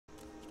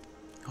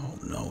Oh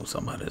no,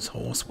 somebody's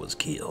horse was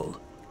killed.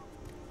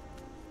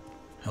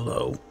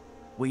 Hello.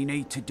 We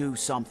need to do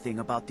something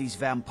about these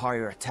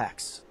vampire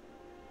attacks.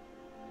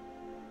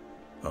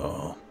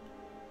 Oh,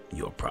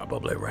 you're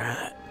probably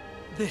right.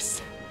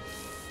 This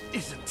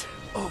isn't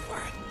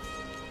over.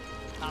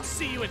 I'll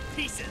see you in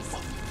pieces.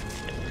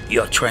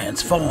 You're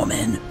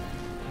transforming.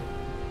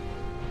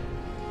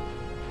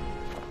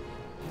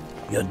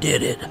 You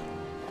did it.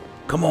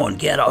 Come on,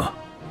 get her.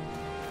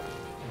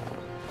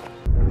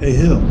 Hey,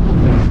 Hill.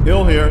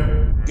 Hill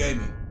here.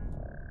 Gaming.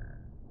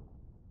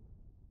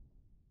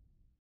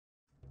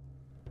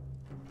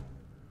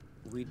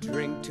 We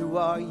drink to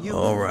our youth.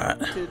 All right.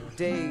 To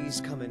days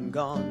come and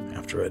gone.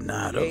 After a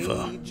night of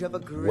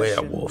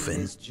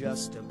werewolfing,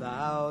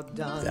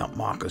 without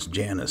Marcus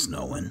Janus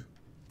knowing,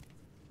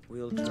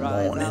 it's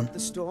morning, and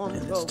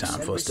it's time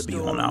for us to be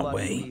on our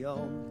way.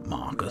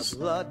 Marcus,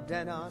 I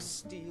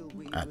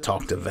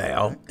talked to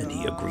Val, and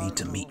he agreed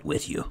to meet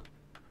with you.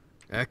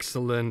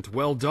 Excellent.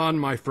 Well done,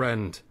 my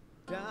friend.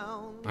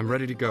 I'm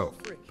ready to go,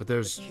 but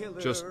there's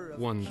just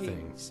one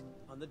thing.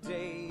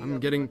 I'm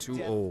getting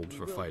too old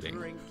for fighting.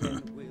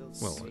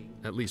 Well,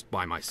 at least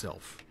by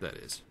myself, that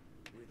is.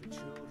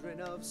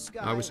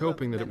 I was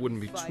hoping that it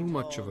wouldn't be too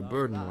much of a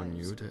burden on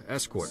you to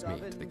escort me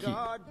to the keep.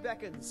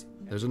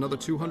 There's another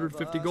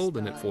 250 gold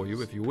in it for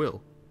you, if you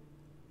will.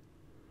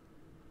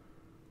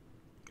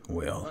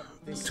 Well,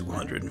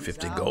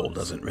 250 gold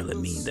doesn't really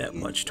mean that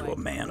much to a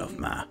man of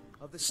my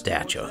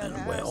stature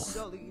and wealth.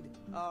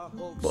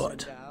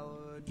 But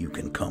you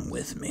can come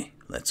with me.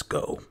 Let's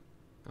go.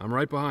 I'm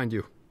right behind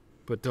you,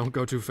 but don't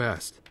go too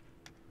fast.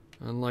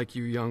 Unlike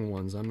you young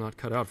ones, I'm not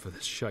cut out for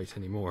this shite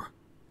anymore.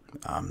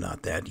 I'm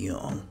not that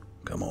young.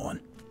 Come on.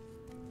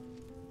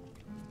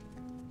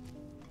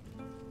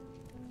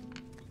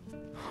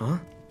 Huh?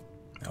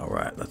 All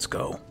right, let's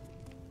go.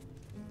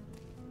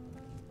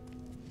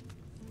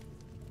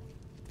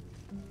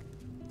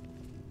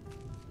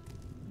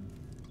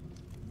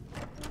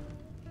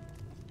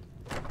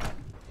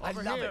 I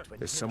love it.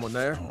 Is someone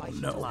there? Oh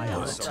no,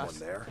 There's what? someone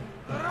there.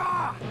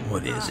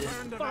 What is it?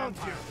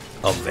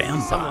 A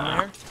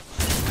vampire?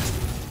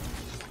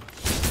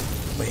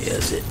 Where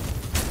is it?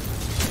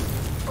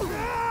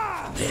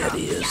 There it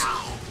is.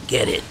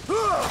 Get it.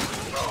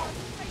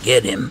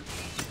 Get him.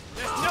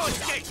 There's no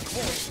escape.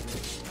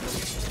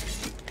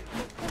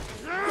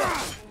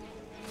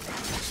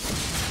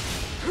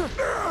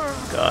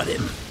 Got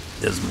him.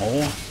 There's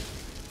more?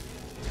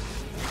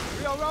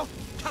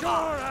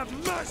 God have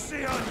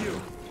mercy on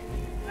you.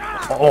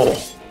 Oh.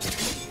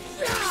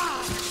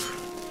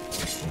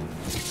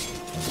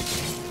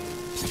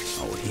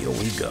 Oh, here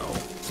we go.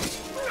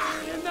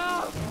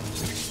 Enough.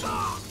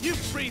 You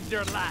breathed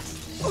your last.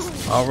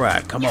 All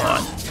right, come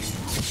on.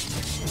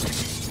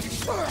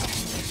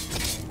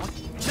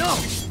 No.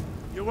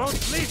 You won't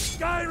leave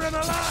Skyrim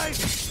alive.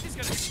 He's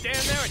gonna stand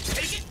there and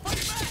take it.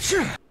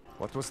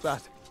 What was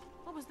that?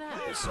 What was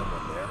that? Is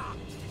someone there?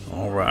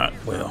 All right,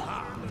 well.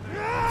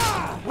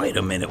 Wait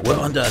a minute, we're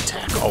under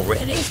attack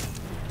already?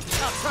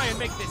 I'll try and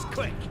make this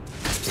quick.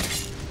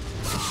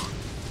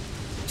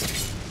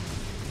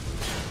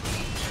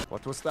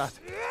 What was that?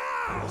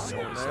 Is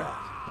someone there?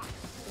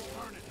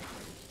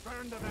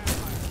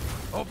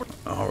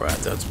 All right,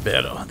 that's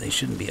better. They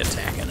shouldn't be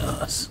attacking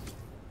us.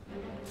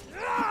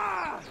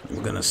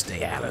 We're gonna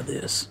stay out of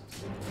this.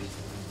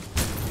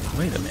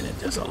 Wait a minute,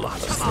 there's a lot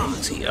of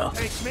things here.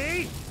 Take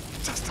me.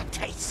 Just a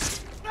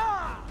taste.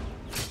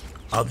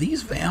 Are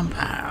these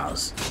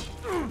vampires?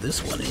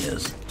 This one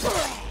is.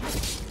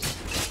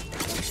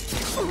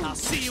 I'll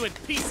see you in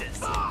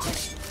pieces.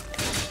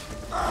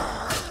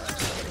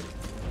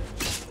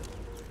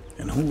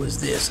 And who is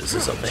this? Is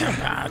this a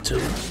vampire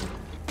too?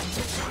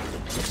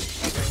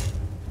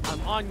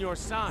 I'm on your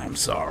side. I'm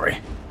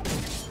sorry.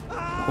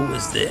 Who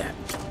is that?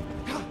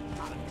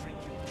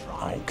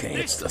 Okay,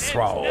 it's the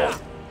thrall.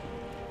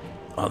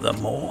 Are there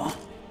more?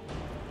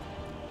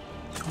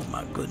 Oh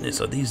my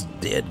goodness, are these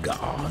dead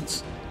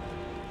gods?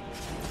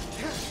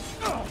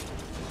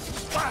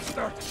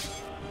 Bastard.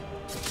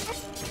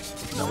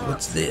 No,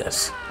 what's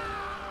this?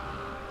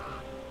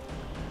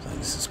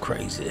 This is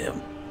crazy.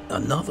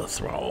 Another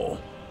thrall.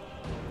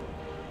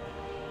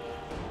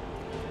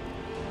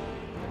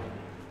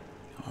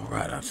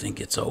 Alright, I think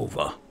it's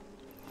over.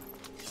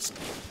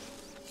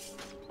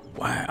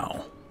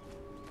 Wow.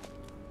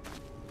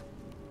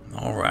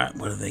 Alright,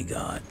 what do they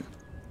got?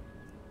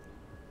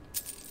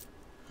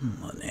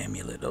 An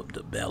amulet of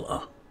the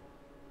Bella.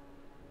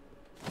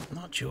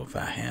 Not sure if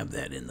I have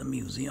that in the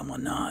museum or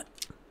not.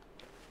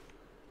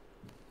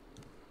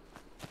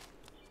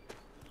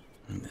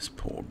 And this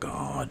poor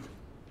god.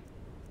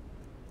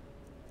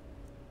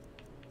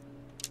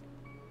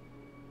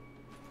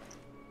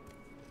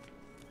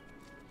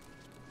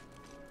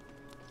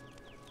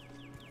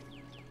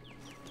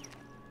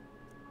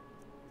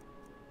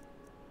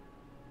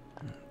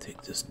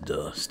 Take this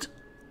dust.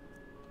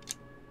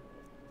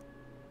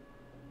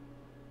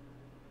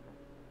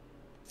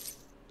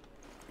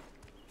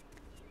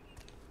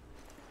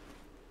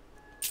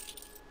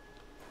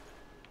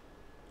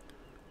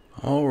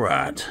 All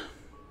right.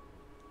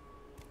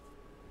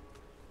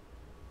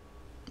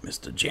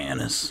 Mr.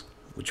 Janus,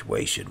 which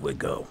way should we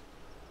go?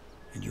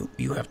 And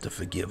you have to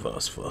forgive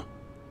us for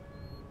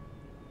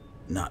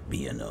not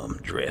being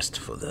dressed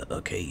for the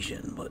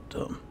occasion, but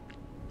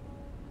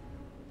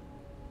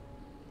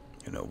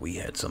you know, we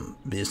had some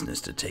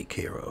business to take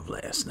care of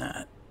last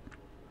night.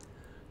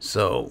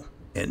 So,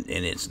 and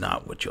it's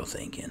not what you're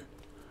thinking.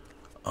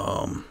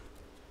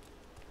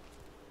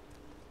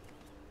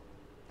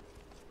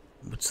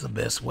 What's the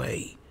best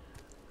way?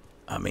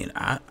 I mean,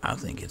 I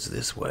think it's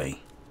this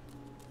way.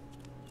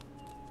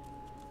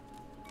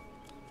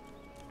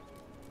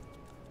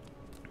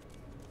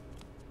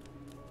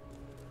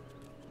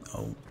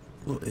 Oh,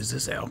 well, is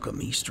this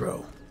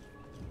alchemistro?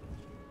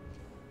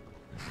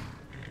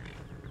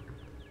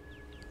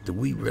 Do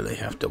we really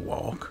have to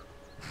walk?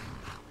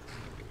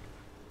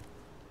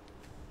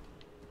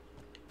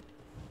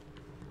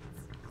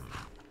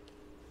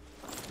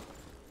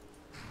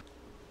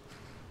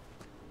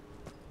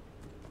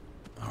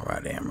 All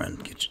right,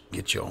 Amren,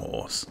 get your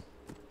horse.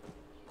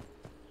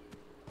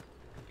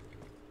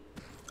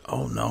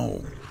 Oh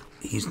no,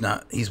 he's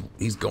not.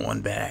 He's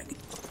going back.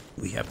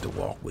 We have to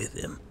walk with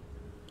him.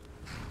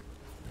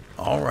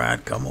 All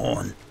right, come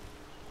on.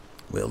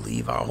 We'll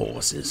leave our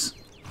horses.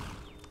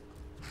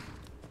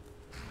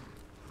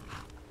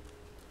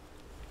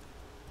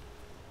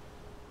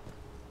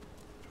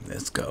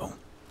 Let's go.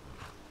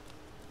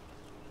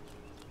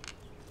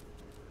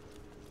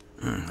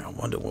 I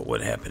wonder what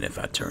would happen if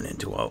I turn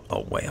into a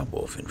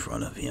werewolf in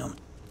front of him.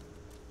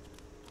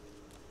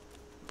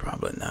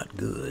 Probably not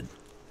good.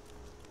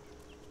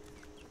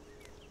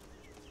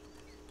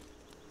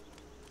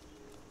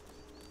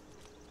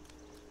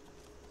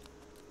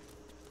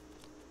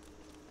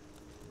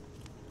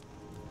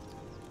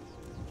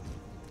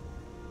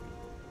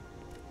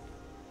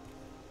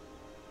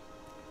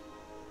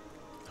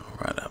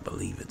 Alright, I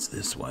believe it's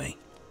this way.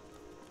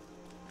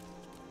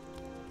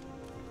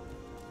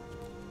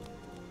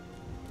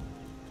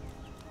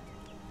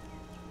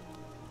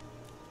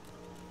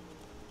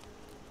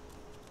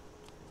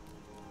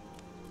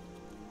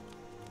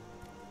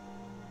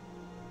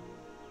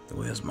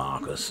 Where's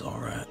Marcus?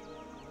 Alright.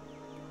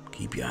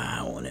 Keep your eye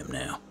on him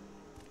now.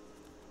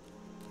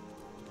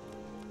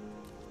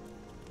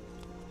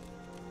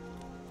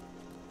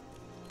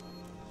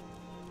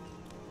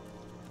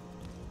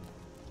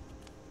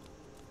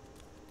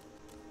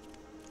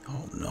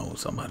 Oh no,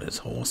 somebody's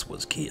horse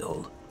was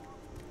killed.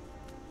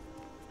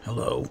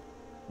 Hello?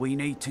 We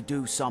need to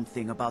do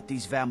something about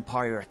these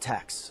vampire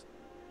attacks.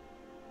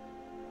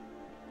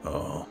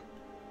 Oh,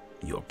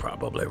 you're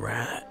probably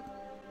right.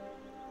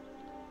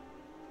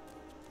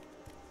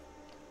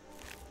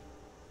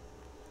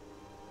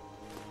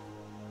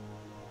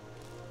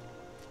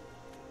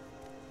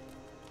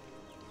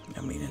 I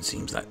mean, it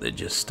seems like they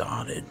just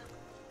started.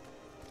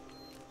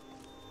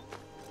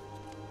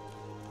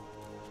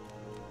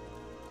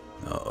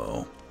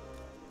 Uh-oh.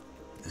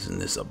 Isn't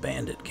this a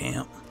bandit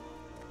camp?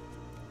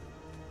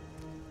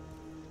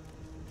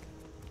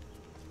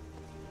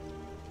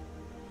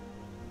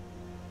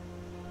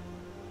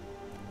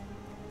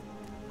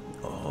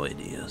 Oh, it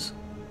is.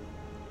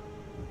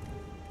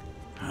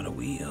 How do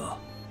we,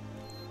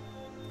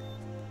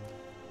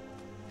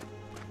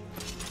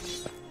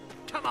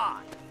 Come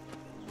on!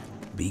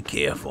 Be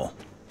careful.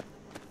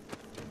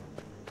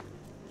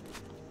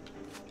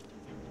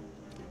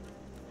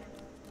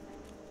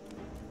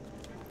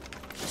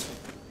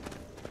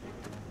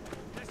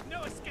 There's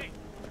no escape!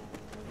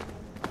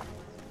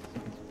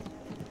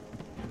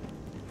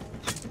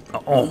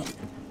 Uh-oh.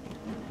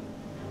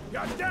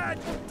 You're dead!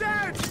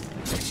 Dead!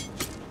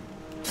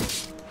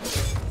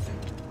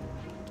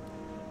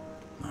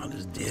 Not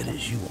as dead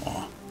as you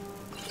are.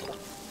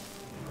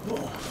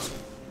 Oh.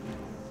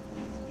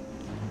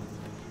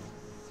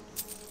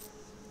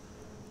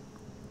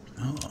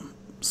 Oh, I'm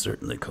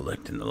certainly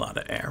collecting a lot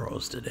of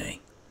arrows today.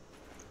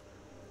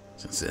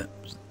 Since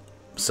there's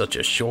such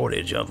a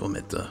shortage of them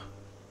at the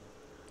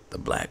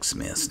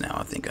blacksmiths now,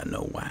 I think I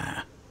know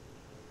why.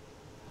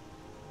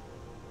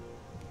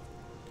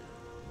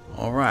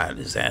 Alright,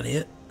 is that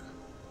it?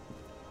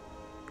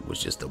 It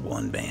was just the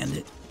one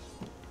bandit.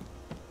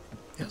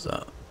 There's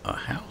a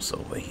house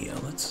over here.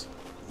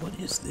 What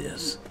is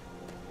this?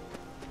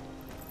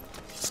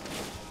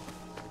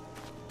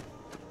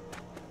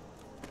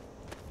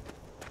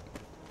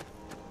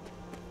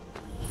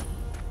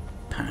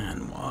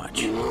 Pine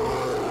watch.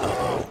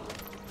 Uh-oh.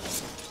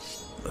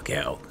 Look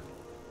out.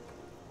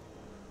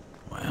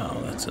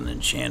 Wow, that's an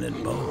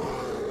enchanted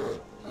bow.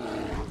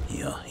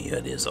 Here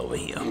it is over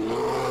here.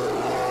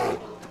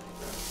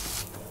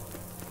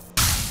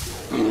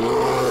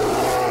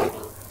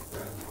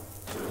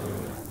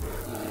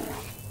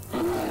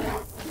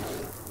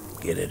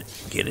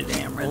 Get it,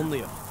 Amren. Only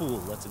a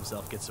fool lets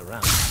himself get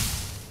surrounded.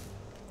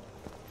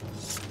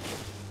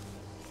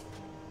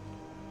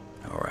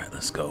 Alright,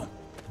 let's go.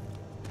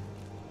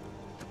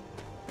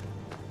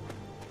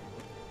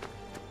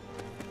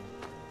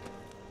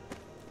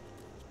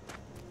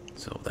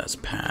 So that's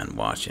pine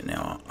watching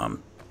now.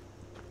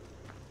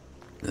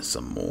 There's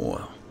some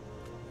more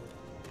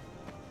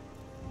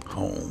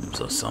homes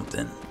or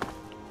something.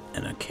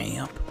 in a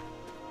camp.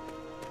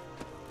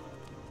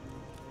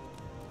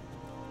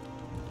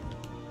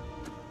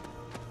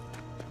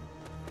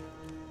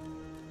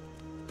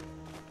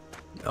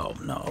 Oh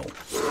no.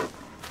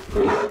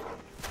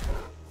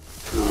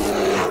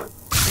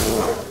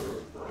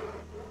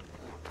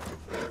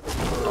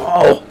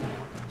 Oh!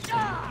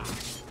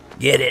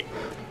 Get it.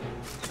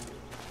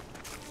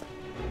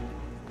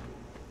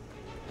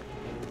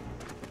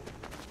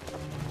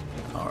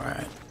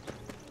 Alright.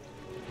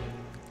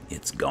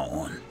 It's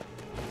gone.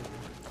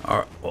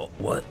 Alright, well,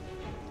 what?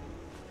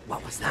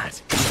 What was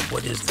that?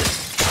 What is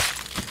this?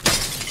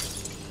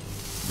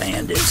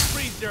 Bandits.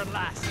 Breathe their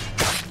last.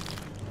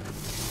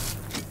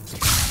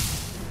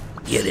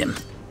 Get him.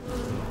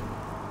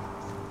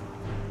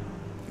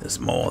 There's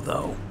more,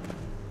 though.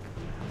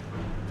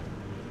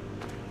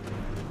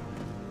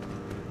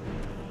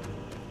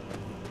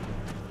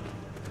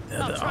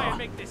 There I'll they try and are.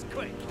 make this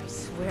quick. I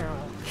swear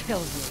I'll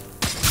kill you.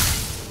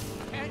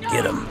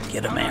 Get him,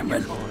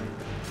 Amren.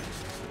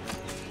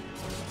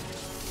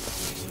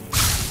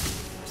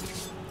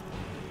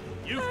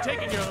 You've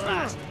taken your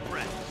last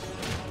breath.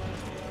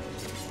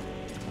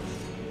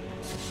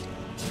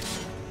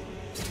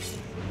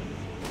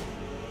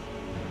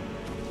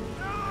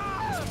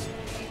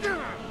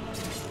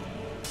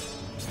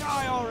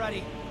 Die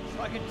already,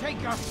 so I can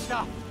take your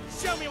stuff.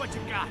 Show me what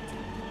you got.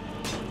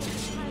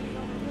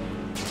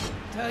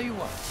 Tell you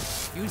what,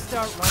 you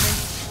start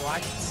running, or I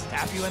can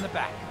stab you in the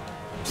back.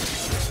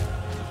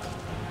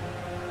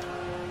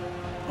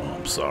 Oh,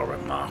 I'm sorry,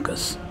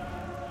 Marcus.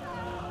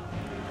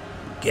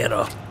 Get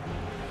her.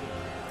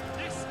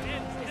 This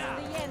ends This now.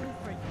 is the end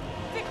for you.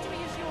 Victory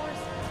is yours.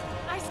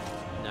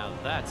 Now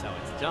that's how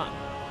it's done.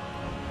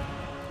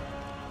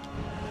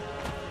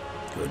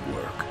 Good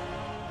work.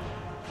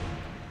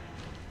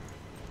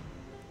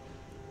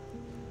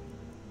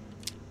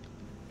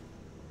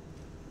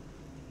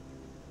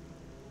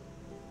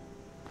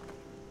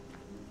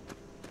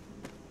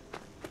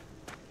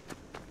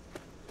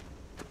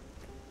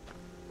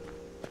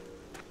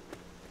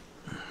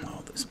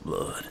 All this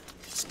blood.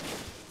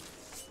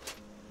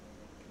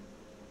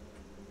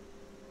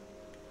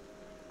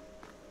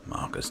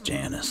 Marcus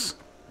Janus.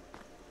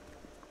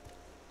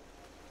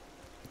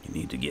 You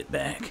need to get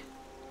back.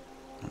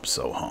 I'm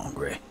so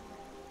hungry.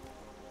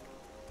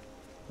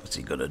 What's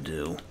he gonna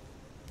do?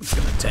 He's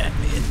gonna attack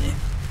me, isn't he?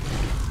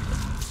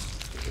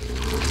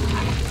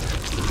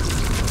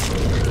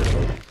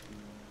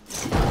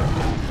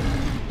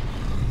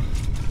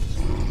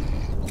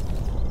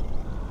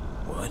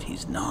 What?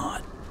 He's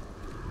not.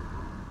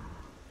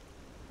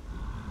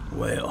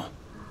 Well,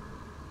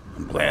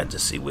 I'm glad to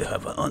see we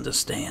have an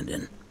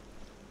understanding.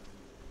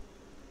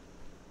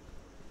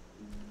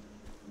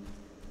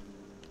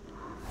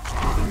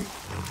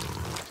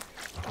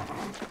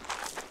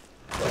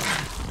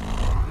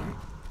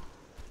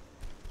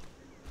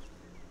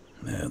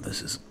 Yeah,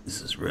 this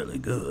is really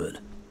good.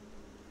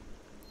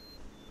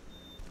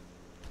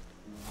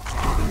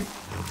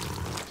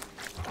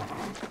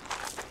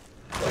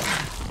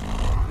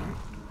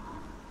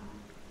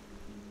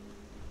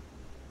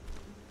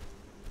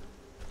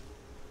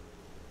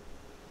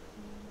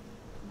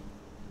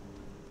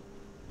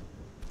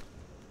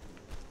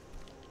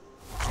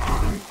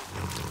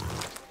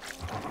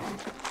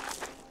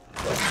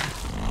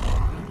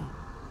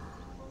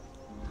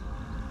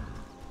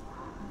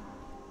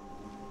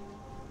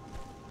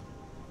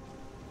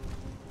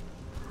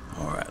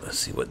 Let's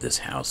see what this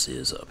house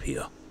is up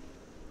here.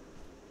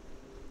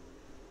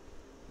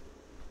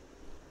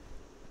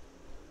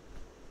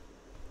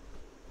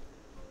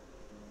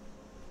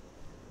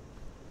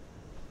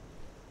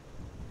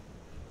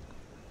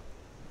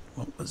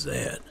 What was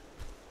that?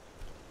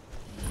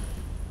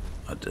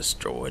 A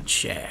destroyed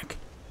shack.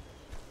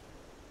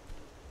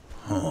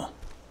 Huh.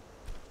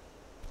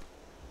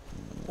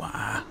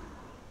 Why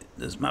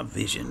does my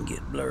vision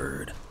get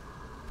blurred?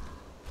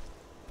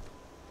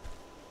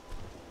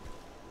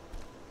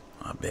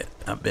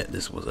 I bet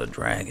this was a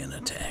dragon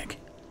attack.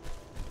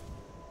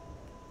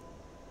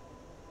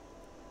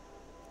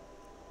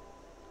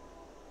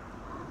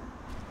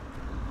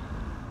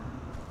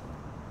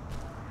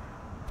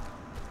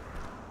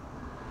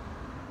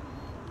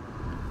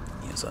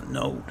 Here's a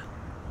note.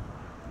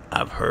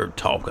 I've heard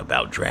talk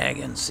about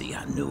dragons, see,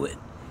 I knew it,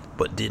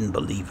 but didn't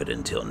believe it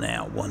until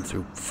now. One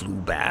flew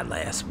by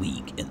last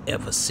week, and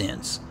ever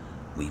since,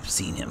 we've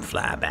seen him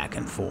fly back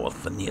and forth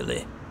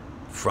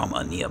from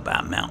a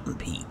nearby mountain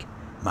peak.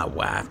 My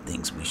wife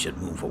thinks we should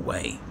move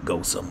away,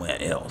 go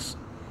somewhere else.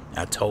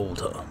 I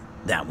told her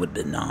that would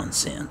be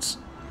nonsense.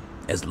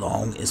 As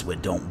long as we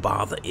don't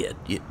bother it,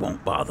 it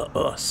won't bother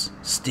us.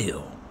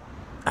 Still,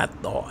 I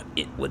thought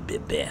it would be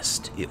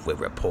best if we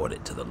report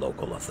it to the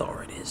local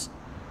authorities.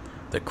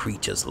 The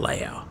creature's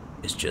lair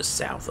is just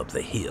south of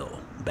the hill,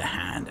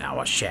 behind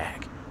our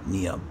shack,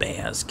 near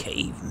Bear's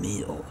Cave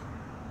Mill.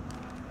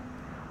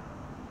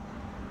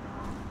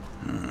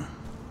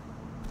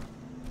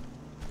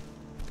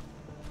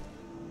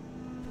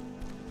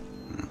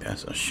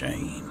 That's a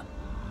shame.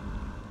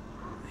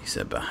 He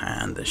said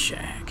behind the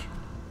shack.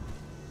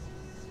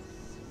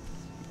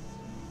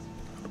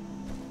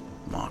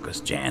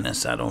 Marcus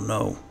Janus, I don't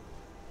know.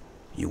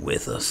 You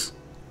with us?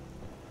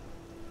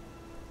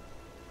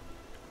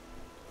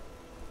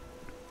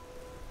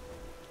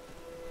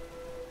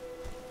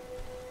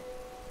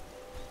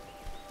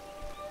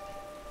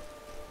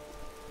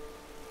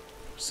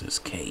 What's this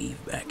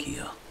cave back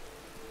here?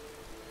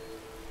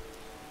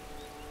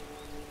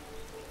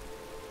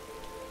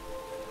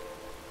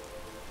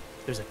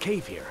 There's a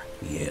cave here.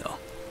 Yeah.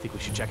 Think we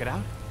should check it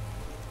out?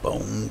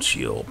 Bone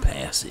Chill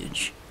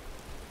Passage.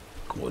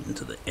 According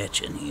to the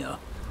etching here.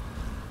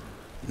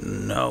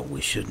 No, we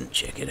shouldn't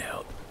check it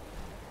out.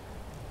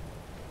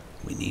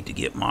 We need to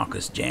get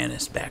Marcus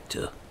Janus back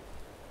to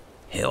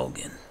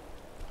Helgen.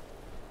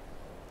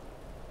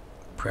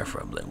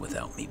 Preferably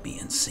without me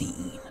being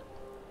seen.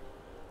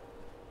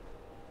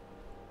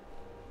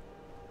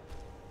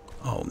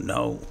 Oh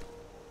no.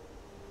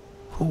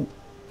 Who?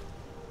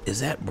 Is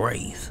that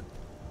Braith?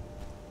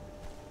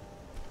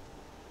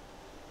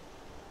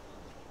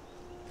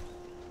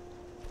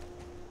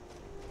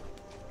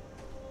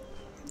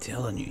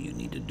 Telling you, you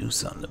need to do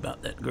something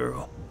about that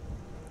girl.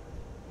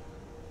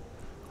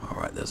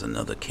 Alright, there's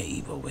another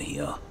cave over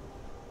here.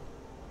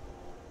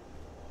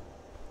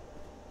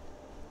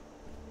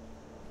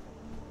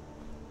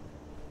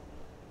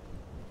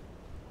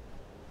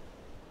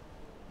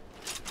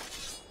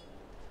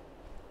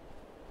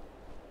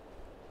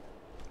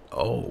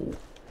 Oh.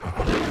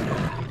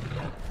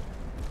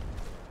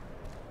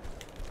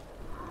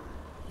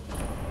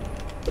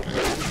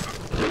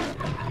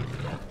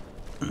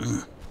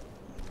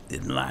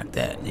 Didn't like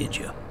that, did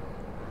you?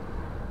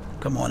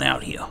 Come on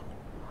out here.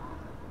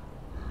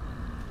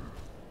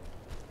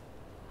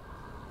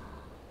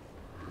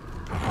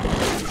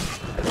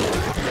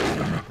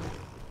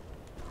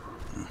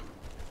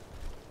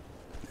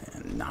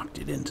 And knocked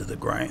it into the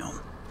ground.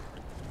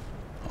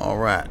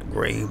 Alright,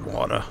 Grey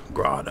Water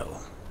Grotto.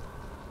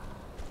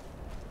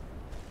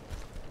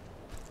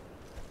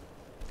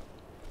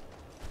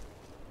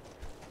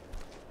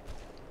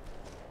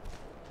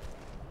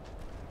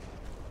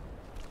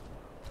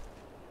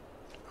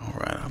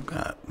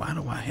 Why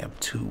do I have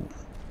two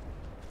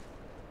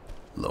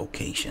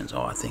locations?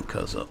 Oh, I think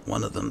because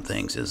one of them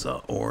things is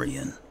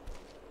Orion.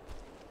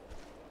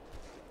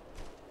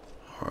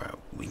 Alright,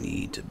 we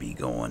need to be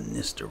going in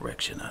this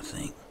direction, I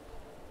think.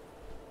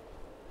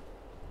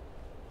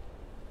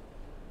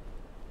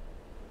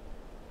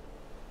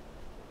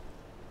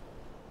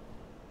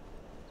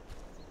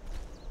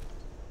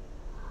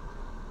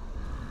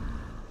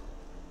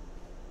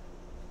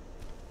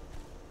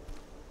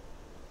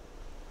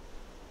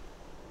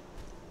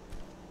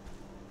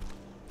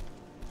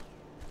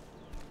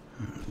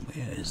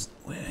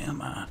 Where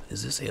am I?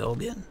 Is this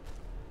Helgen?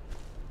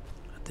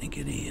 I think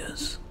it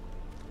is.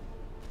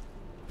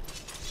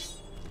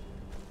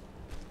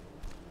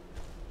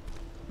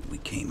 We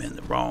came in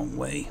the wrong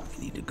way.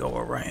 We need to go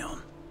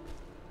around.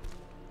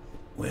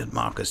 Where'd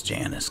Marcus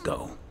Janus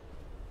go?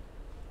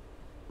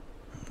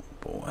 Oh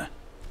boy.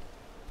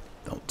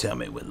 Don't tell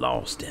me we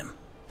lost him.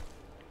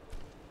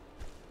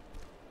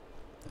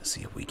 Let's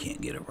see if we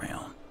can't get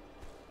around.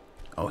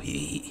 Oh,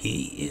 he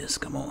is.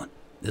 Come on.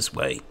 This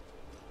way.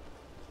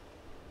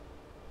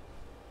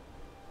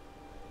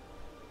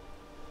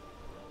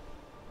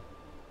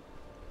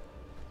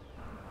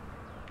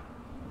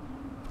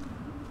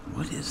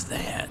 What is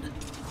that?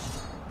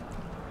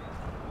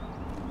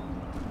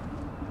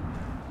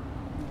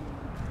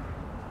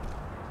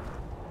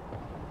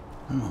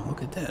 Oh,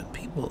 look at that.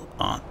 People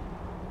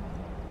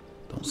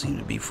don't seem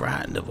to be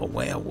frightened of a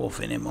werewolf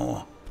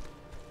anymore.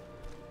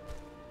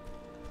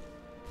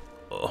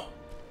 Oh.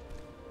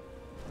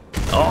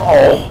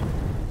 Oh!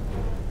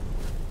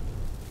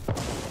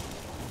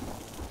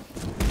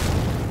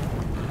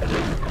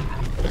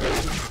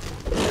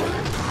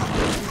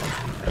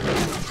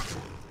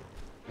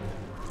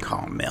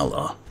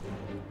 Carmella.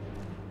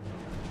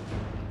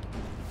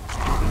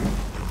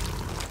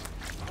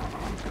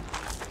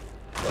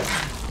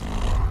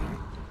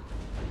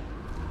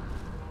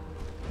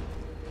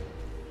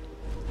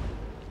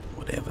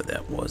 Whatever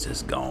that was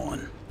is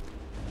gone.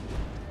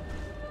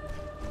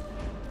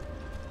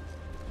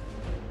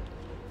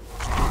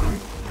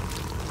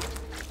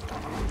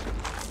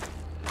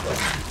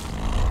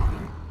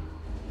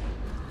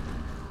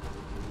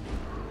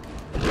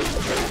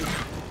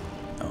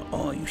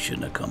 Oh, you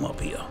shouldn't have come up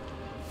here.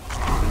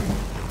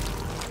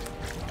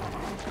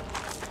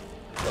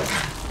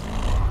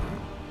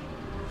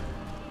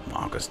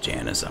 Marcus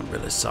Janus, I'm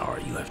really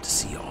sorry you have to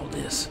see all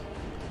this.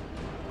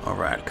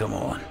 Alright, come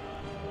on.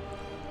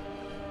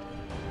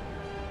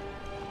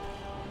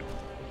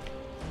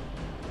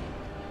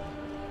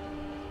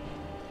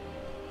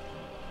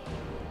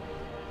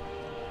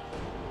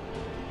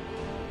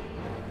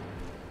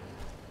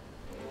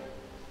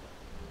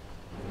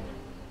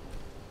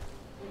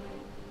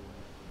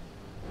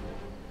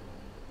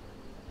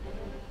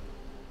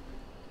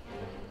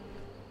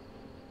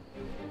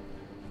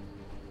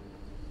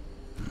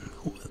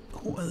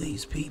 Who are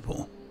these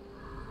people?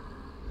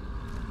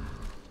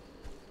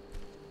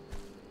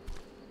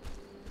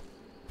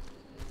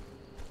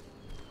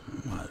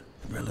 I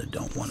really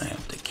don't want to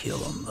have to kill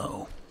them,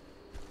 though.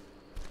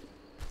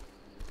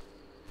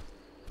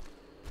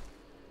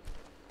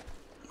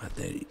 But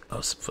they,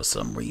 for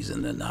some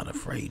reason, they're not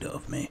afraid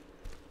of me.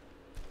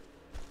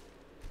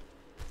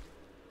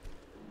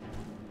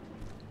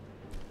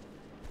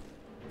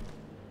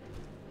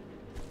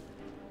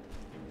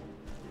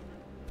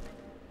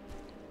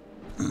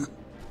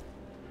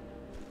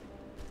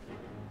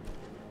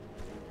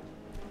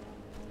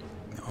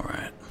 All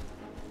right.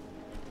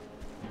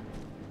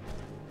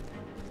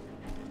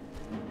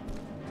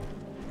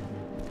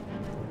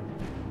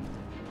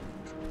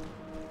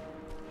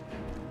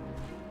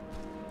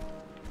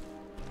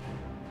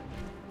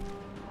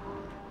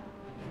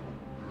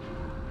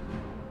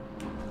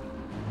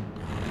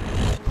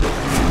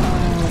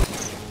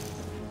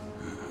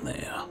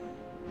 There.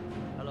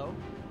 Hello?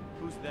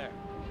 Who's there?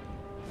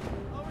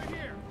 Over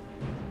here.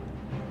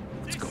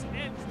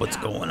 What's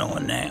going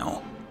on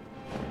now?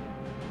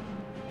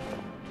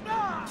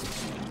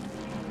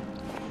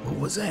 What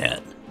was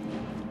that?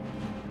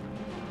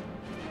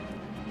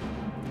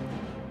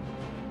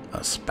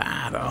 A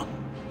spider.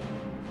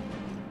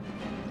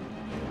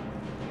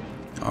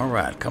 All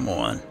right, come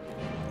on.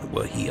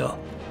 We're here.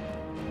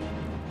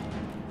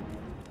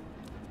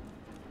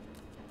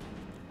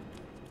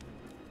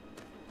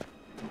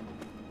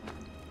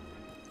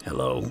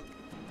 Hello.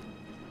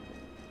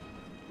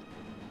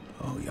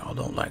 Oh, y'all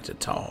don't like to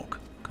talk.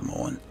 Come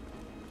on.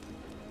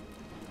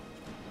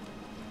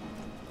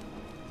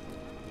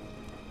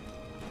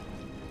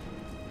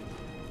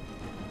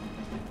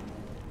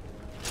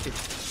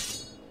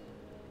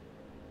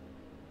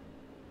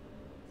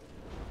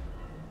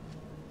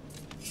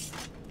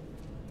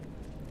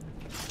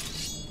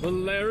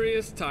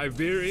 Valerius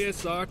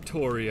Tiberius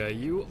Artoria,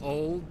 you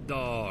old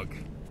dog.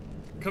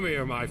 Come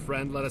here, my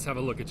friend. Let us have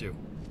a look at you.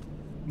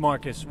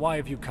 Marcus, why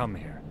have you come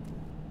here?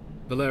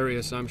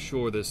 Valerius, I'm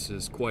sure this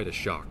is quite a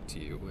shock to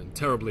you and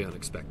terribly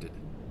unexpected.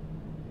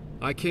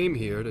 I came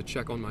here to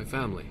check on my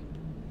family,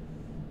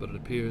 but it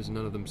appears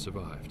none of them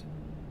survived.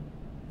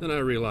 Then I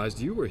realized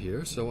you were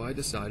here, so I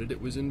decided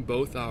it was in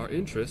both our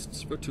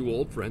interests for two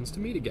old friends to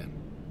meet again.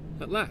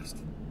 At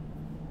last.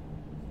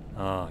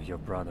 Ah, your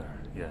brother,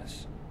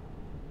 yes.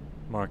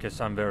 Marcus,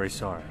 I'm very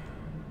sorry.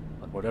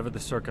 But whatever the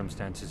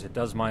circumstances, it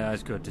does my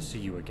eyes good to see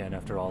you again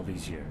after all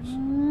these years.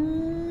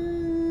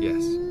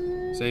 Yes,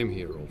 same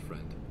here, old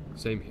friend.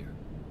 Same here.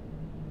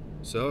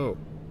 So,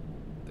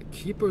 the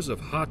Keepers of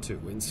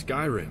Hatu in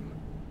Skyrim.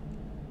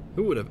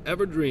 Who would have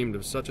ever dreamed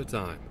of such a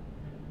time?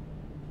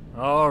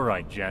 All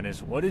right,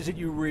 Janice, what is it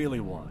you really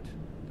want?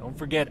 Don't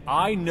forget,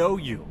 I know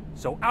you,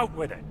 so out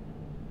with it!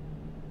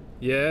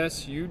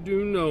 Yes, you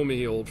do know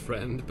me, old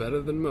friend, better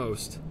than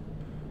most.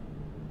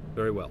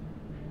 Very well.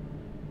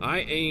 I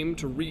aim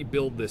to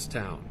rebuild this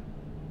town,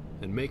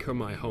 and make her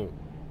my home.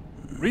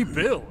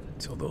 Rebuild?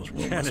 So those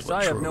rumors Janice, were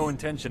I have true. no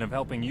intention of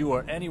helping you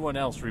or anyone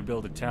else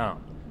rebuild a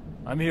town.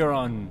 I'm here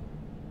on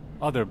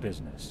other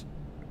business.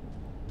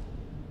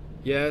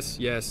 Yes,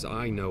 yes,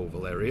 I know,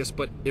 Valerius,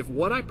 but if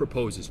what I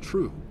propose is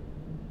true,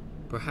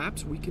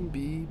 perhaps we can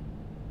be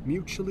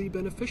mutually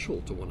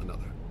beneficial to one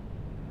another.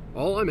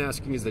 All I'm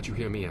asking is that you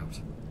hear me out.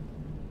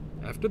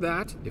 After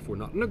that, if we're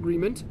not in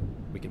agreement,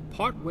 we can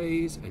part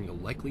ways and you'll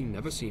likely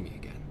never see me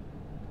again.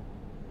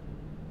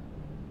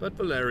 But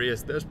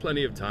Valerius, there's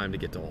plenty of time to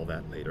get to all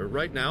that later.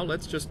 Right now,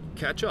 let's just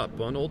catch up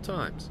on old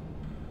times.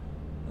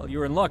 Well,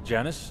 you're in luck,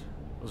 Janice.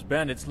 Those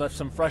bandits left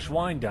some fresh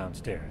wine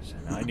downstairs,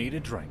 and I need a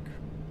drink.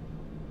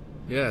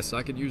 Yes,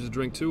 I could use a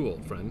drink too,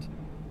 old friend.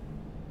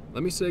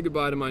 Let me say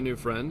goodbye to my new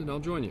friend, and I'll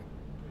join you.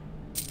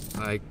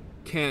 I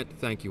can't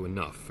thank you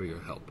enough for your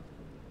help.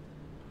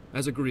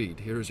 As agreed,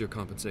 here is your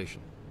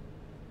compensation.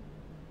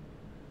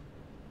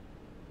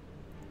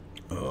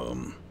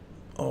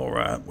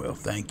 Alright, well,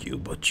 thank you,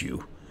 but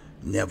you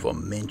never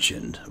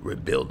mentioned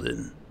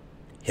rebuilding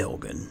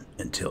Helgen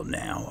until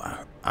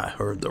now. I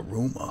heard the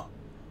rumor,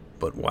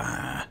 but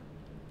why?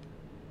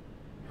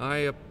 I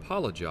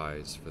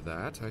apologize for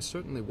that. I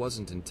certainly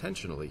wasn't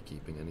intentionally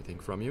keeping anything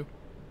from you.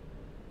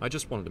 I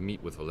just wanted to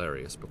meet with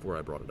Valerius before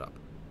I brought it up.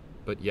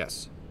 But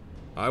yes,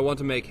 I want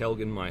to make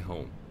Helgen my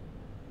home.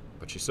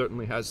 But she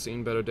certainly has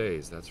seen better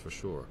days, that's for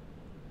sure.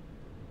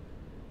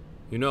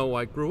 You know,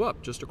 I grew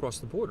up just across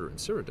the border in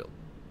Cyrodiil.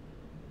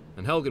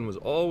 And Helgen was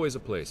always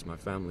a place my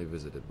family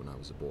visited when I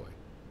was a boy.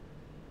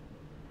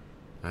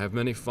 I have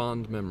many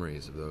fond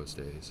memories of those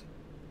days.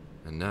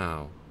 And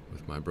now,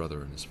 with my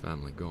brother and his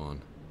family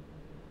gone,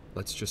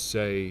 let's just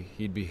say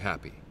he'd be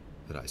happy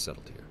that I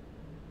settled here.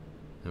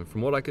 And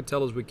from what I could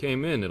tell as we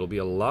came in, it'll be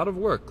a lot of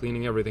work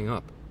cleaning everything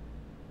up.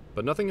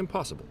 But nothing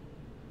impossible.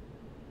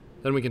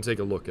 Then we can take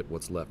a look at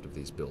what's left of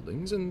these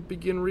buildings and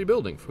begin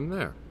rebuilding from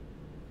there.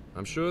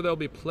 I'm sure there'll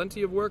be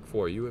plenty of work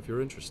for you if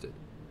you're interested.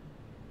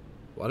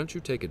 Why don't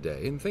you take a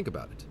day and think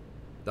about it?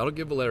 That'll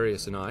give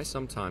Valerius and I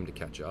some time to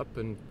catch up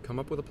and come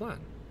up with a plan.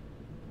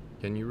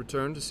 Can you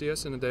return to see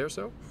us in a day or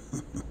so?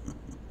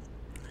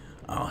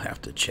 I'll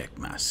have to check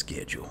my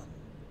schedule.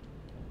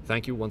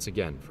 Thank you once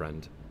again,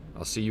 friend.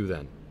 I'll see you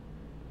then.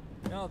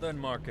 Now then,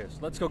 Marcus,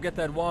 let's go get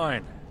that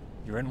wine.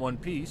 You're in one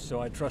piece, so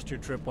I trust your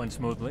trip went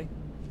smoothly.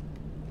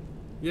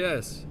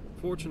 Yes,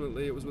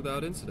 fortunately it was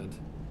without incident.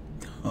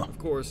 Of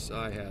course,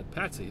 I had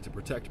Patsy to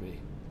protect me.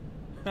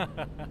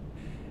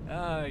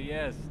 Ah,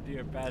 yes,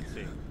 dear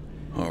Patsy.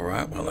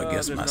 Alright, well, I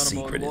guess There's my not a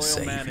more secret is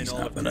loyal man safe. in He's all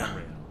not of gonna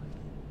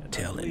Tamriel. And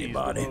tell I'm pleased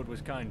anybody. the road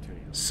was kind to you.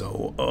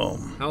 So,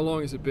 How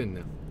long has it been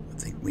now? I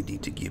think we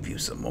need to give you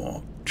some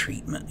more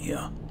treatment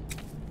here.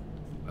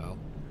 Well,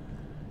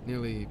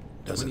 nearly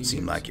Doesn't 20 seem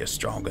years. like you're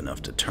strong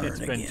enough to turn It's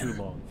been again.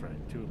 too long, friend,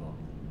 too long.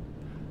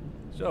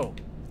 So,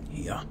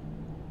 Yeah.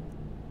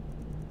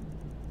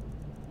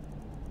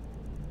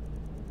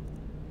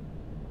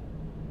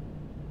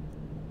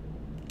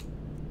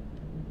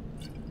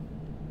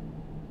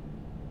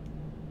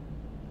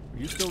 are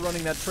you still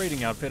running that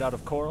trading outfit out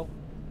of Coral?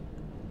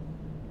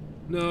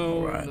 No,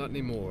 Alright. not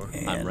anymore.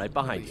 And I'm right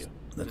behind you.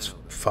 let's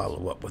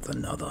follow up with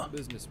another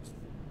Business was...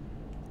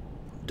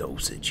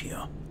 dosage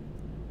here.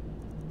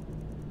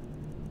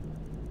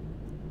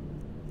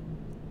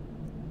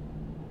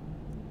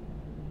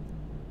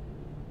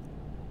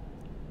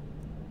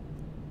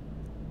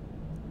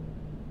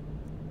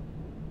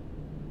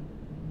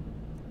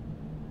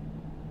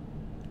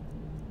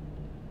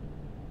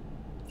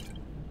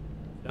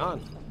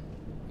 Done.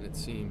 And it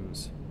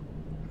seems...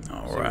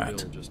 Alright.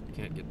 Citadel just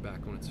can't get back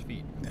on its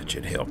feet. That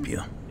should help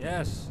you.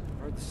 Yes,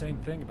 I've heard the same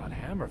thing about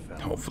Hammerfell.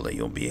 Hopefully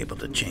you'll be able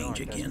to change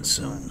again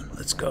soon.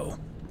 Let's go.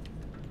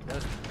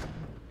 Yes.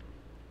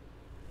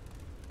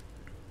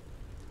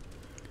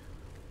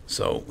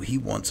 So he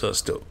wants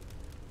us to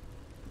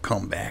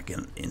come back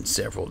in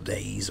several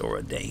days or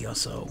a day or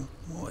so.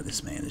 Boy,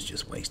 this man is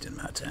just wasting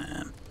my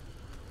time.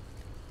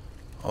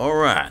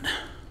 Alright.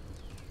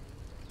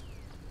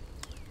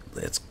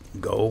 Let's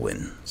go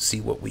and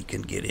see what we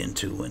can get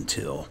into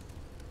until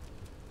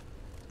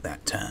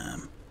that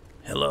time.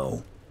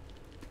 Hello?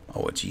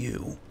 Oh, it's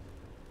you.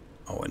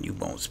 Oh, and you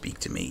won't speak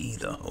to me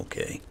either.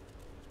 Okay.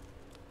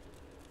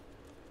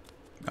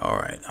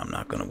 Alright, I'm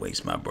not going to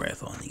waste my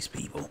breath on these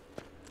people.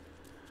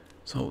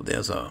 So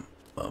there's a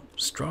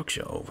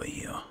structure over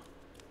here.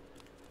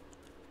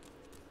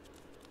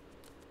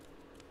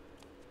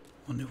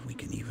 Wonder if we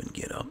can even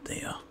get up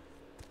there.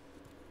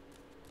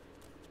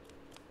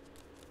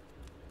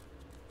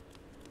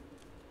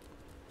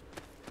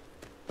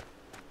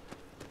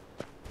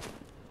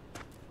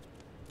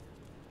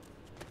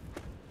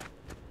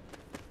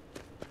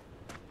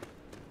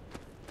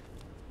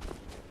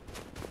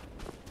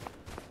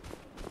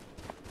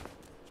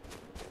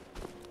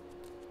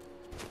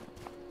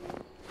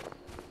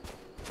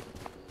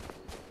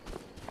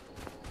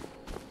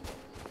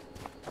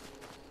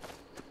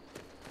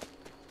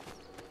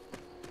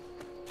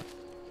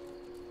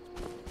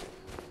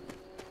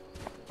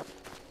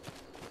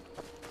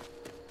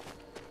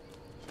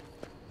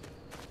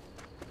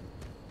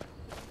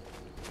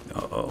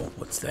 Uh-oh,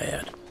 what's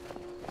that?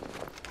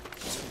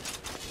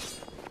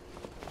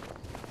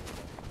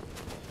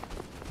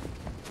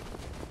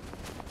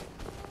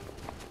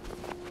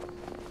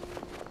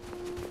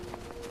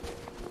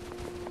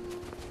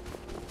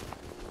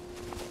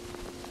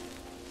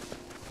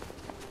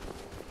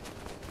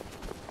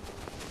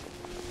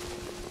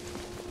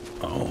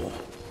 Oh.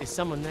 Is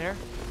someone there?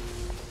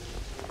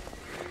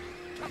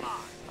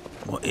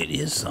 Well, it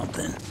is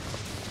something.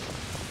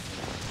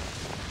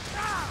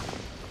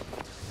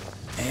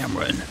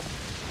 Amren.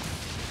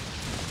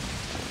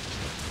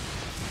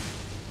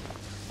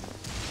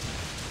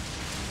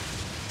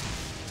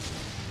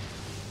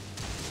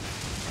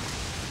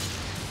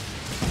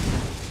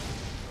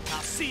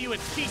 I'll see you in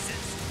pieces.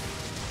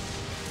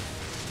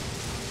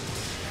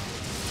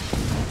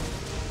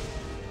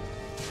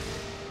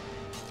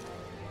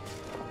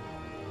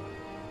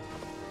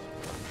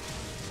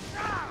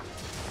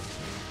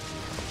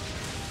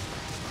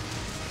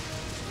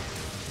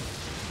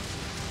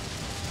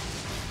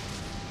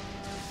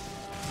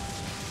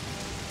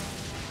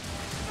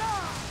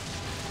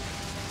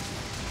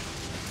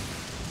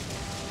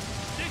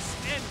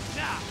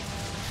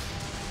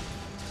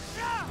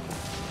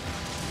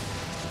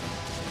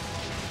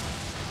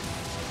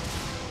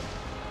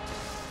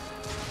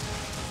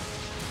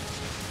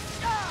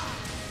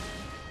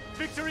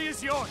 Victory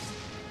is yours.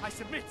 I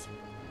submit.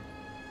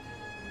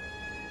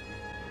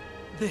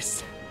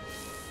 This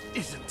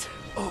isn't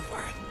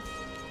over.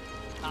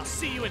 I'll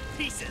see you in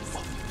pieces.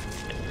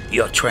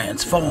 You're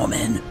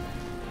transforming.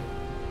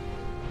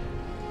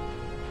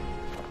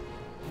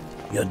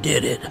 You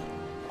did it.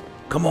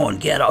 Come on,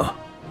 get her.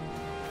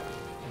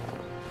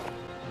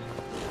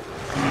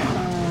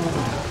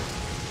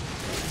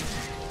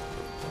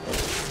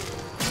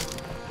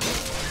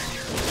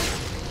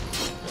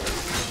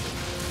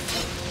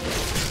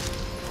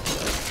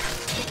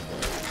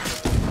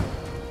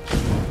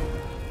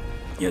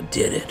 You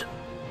did it.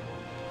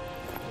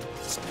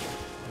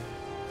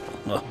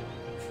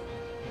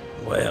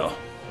 Well,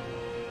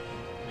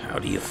 how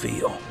do you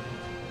feel?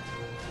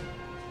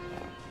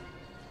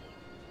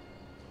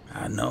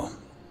 I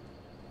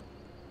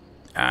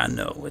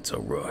know it's a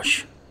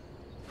rush.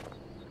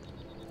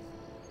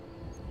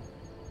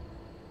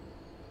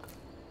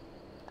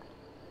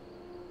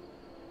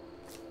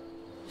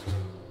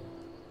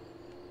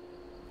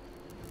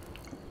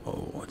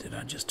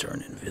 I just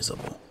turned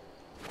invisible?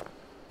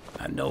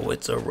 I know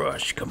it's a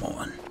rush. Come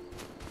on.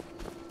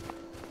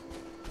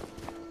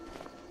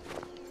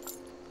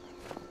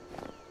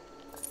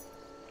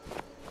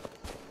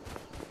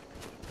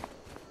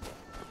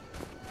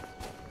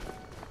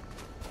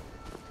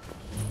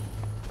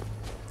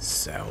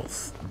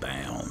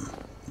 Southbound.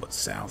 What,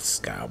 South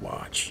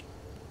Skywatch?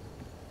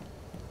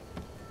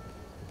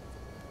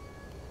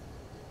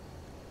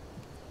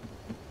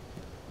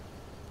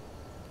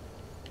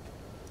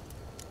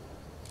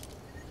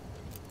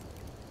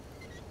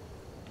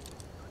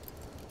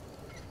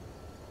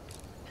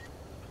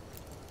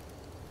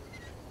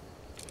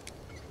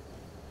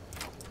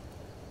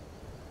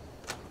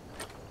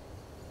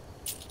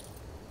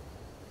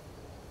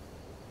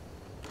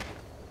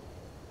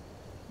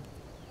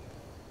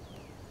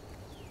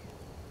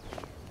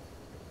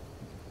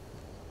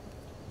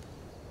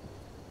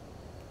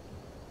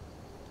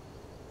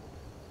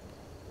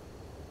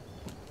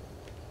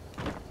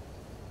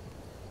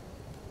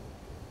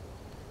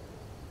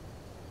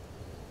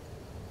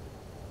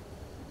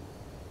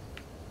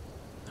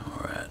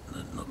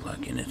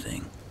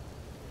 Anything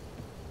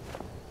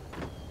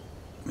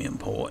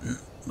important,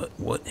 but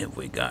what have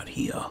we got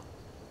here?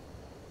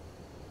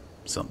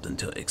 Something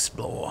to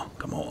explore.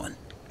 Come on.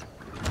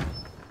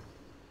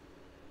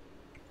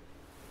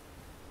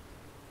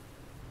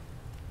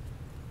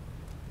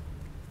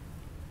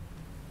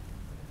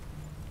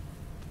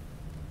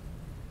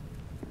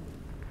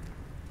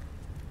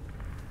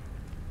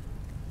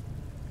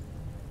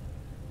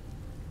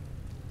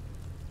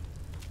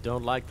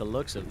 Don't like the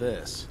looks of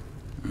this.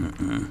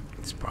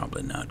 It's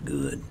probably not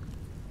good.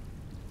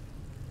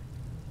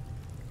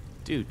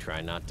 Do try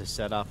not to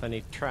set off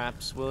any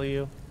traps, will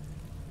you?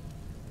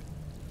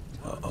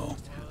 Uh-oh.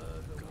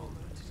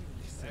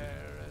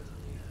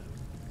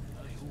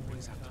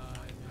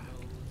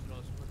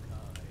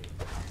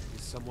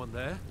 Is someone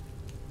there?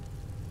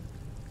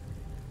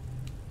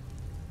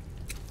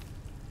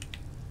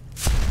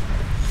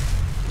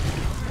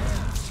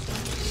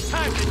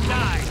 Time to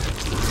die!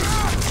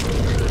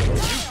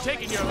 You've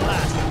taken your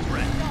last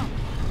breath.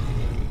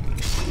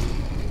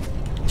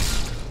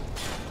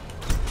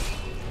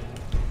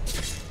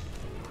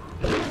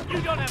 You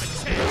don't have a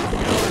chance.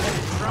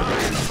 Try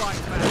and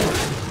fight back.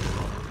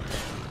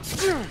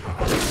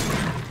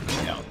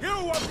 You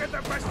won't get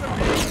the best of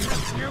me.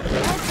 You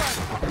won't.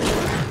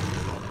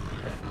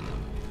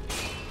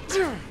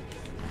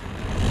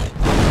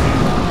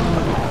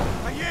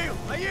 I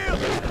yield.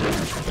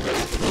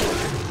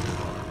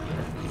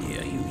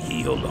 Yeah, you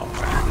healed all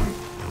right.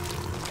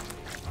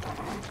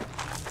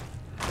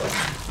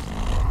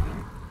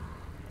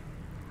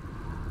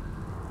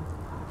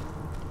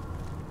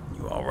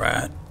 You all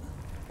right?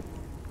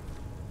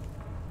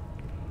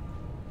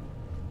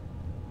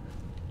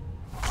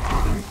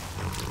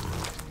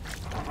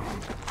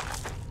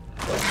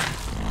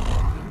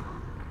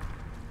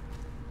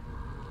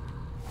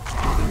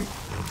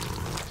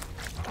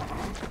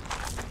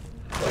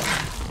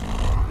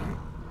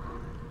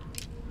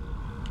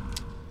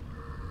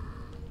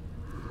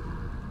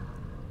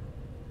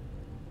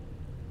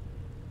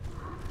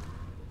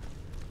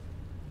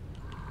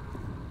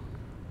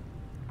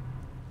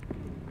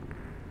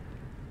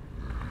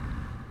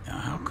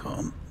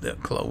 Their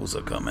clothes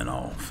are coming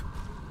off.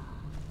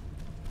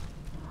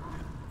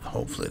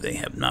 Hopefully they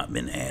have not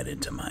been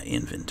added to my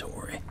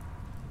inventory.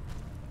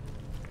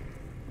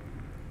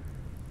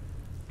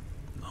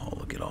 Oh,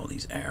 look at all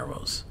these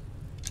arrows.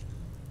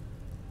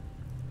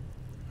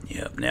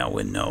 Yep, now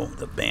we know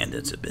the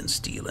bandits have been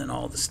stealing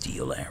all the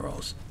steel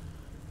arrows.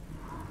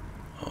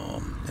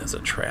 There's a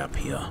trap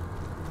here.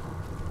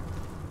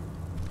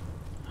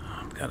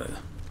 I've got to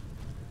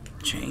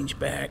change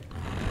back.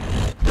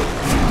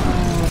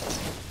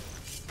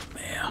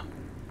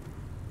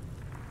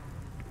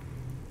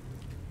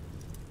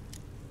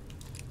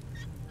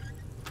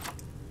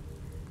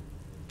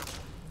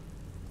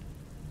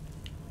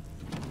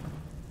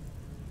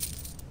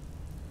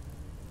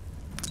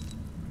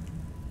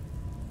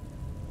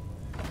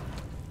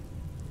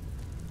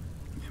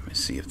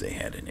 See if they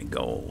had any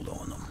gold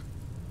on them.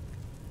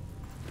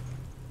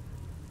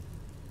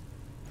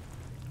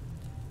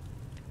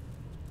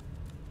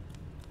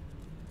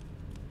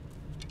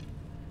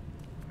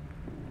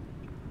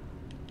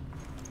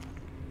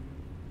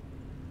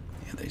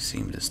 Yeah, they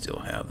seem to still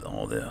have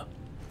all their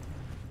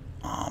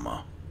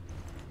armor.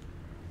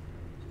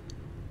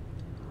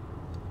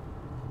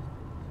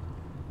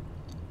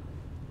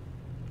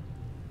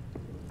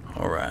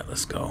 All right,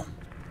 let's go.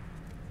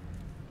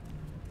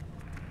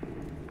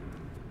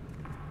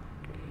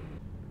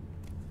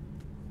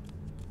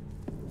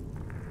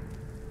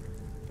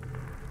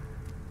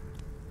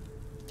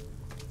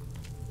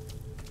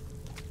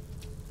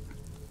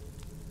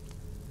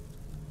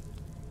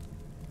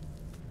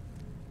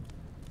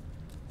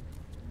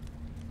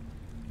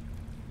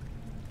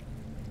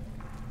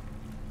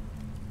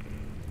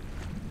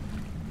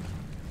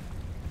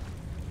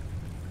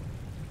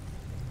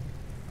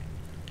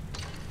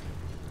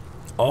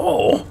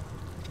 Oh!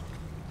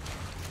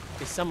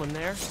 Is someone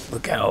there?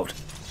 Look out.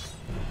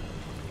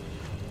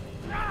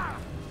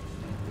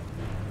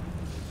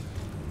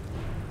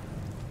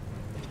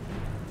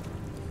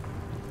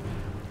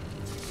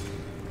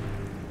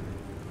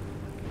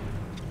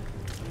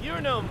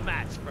 You're no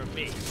match for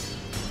me.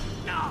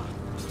 No.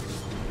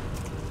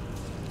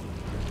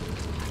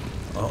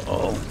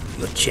 Uh-oh,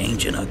 you're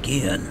changing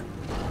again.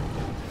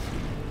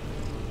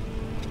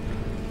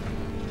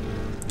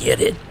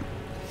 Get it?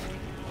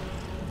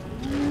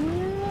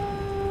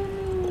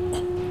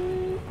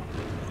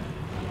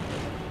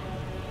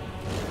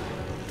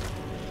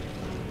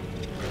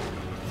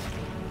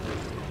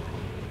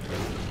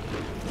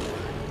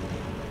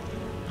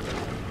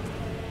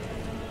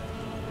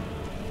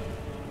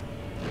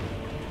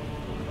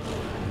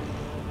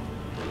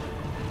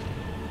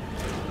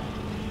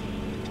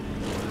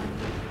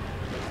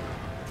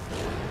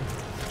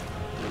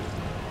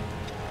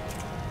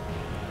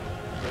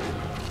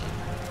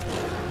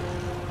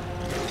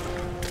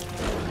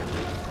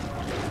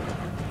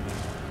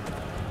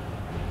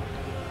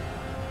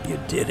 You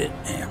did it,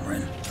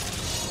 Amren.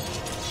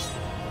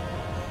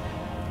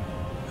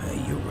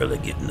 Hey, you're really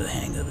getting the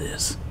hang of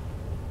this.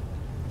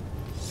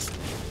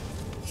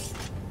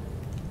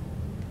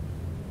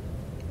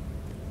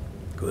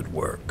 Good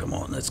work. Come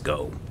on, let's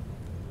go.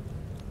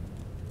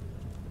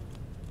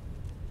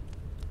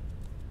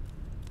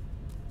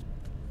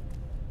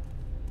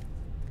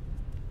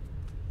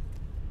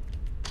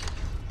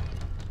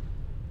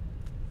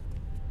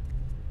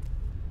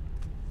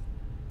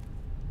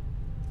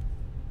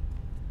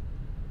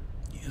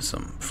 Here's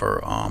some fur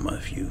armor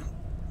if you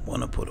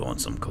want to put on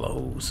some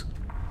clothes.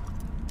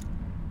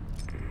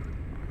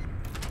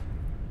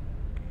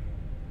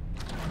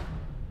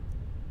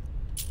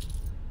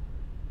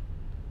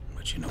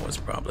 But you know it's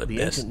probably the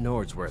best. ancient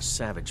Nords were a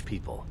savage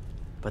people,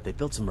 but they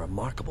built some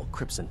remarkable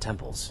crypts and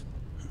temples.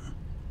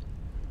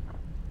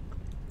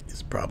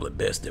 It's probably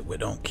best that we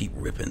don't keep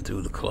ripping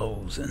through the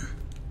clothes and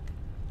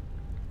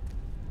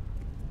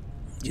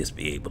just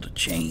be able to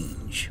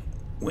change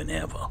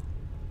whenever.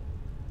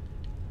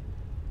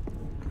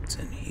 What's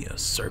in here?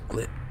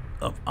 Circlet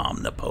of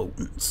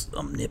omnipotence,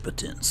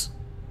 omnipotence.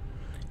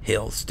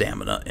 Health,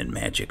 stamina, and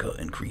magic are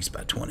increased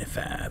by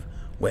 25.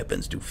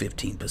 Weapons do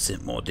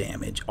 15% more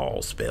damage.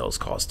 All spells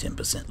cost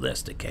 10%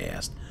 less to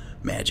cast.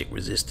 Magic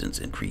resistance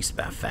increased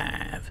by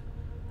 5.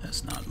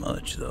 That's not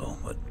much though,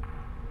 but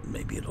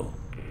maybe it'll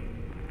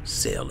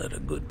sell at a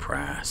good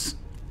price.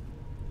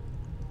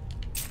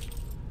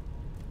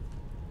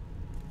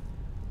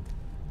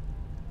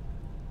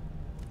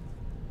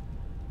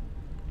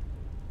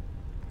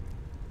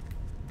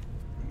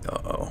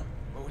 Uh-oh.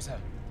 What was that?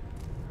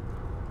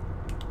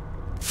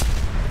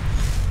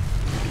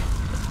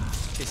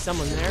 Is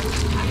someone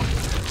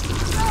there?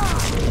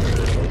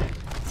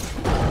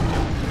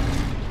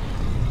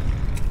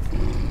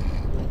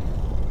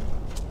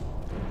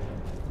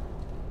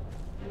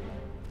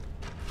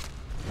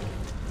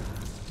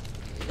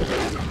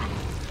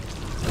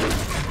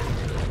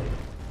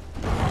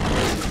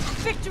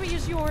 Victory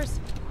is yours.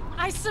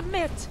 I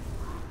submit.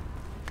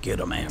 Get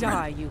him, Amren.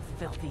 Die, you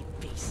filthy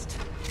beast.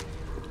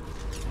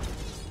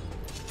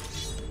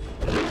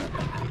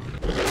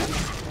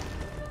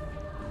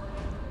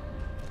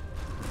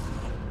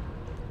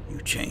 You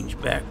change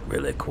back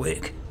really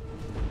quick.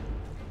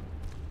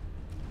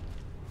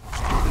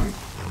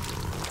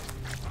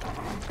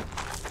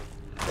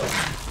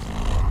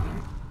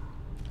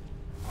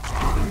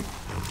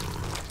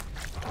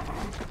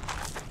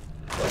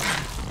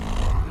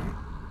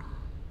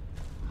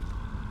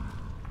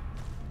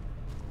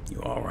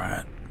 You all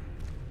right?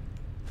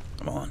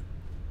 Come on.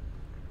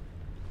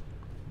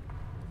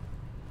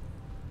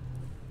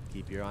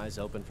 Keep your eyes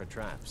open for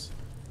traps.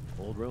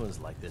 Old ruins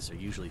like this are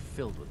usually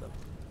filled with them.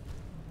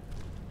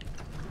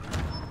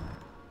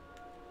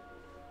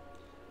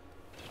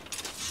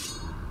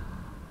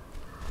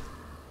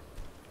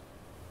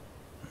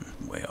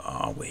 Where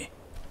are we?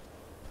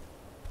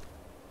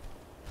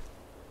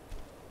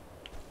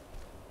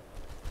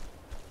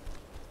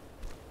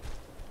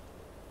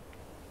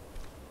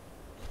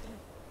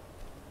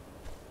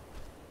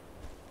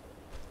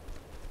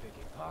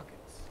 Picking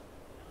pockets.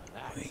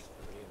 That's Wait.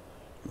 the real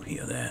You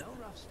hear that? no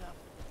rough stuff.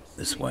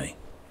 This way.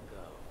 Go.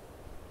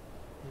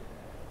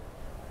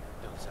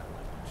 Don't sound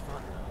like much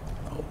fun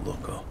though. Oh,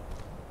 look,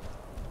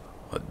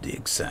 a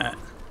dig site.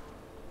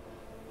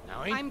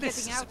 Now ain't I'm this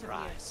getting a out of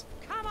surprise?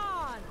 here. Come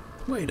on.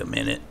 Wait a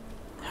minute.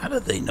 How do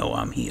they know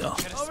I'm here?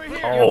 Over here,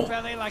 Oh. you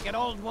belly like an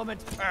old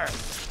woman's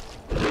purse.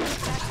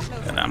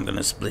 And I'm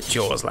gonna split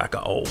yours like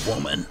an old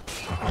woman.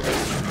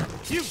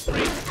 You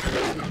freak!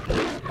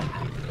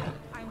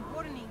 I'm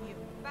warning you.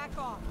 Back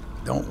off.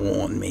 Don't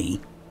warn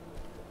me.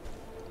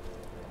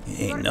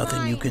 Ain't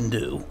nothing you can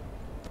do.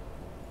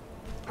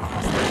 Well,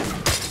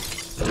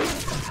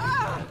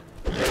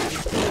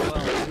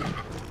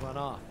 run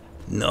off.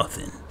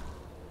 Nothing.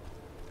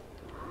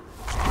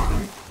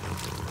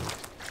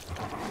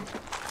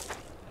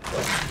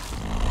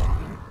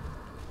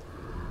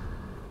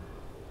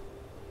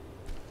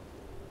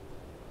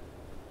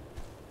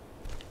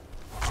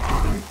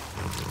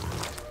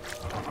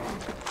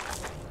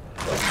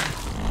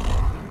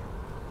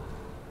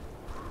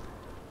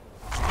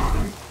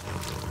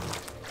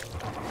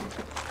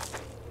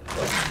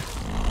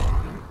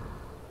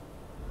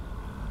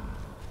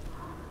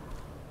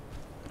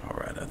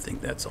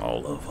 think that's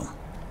all of them.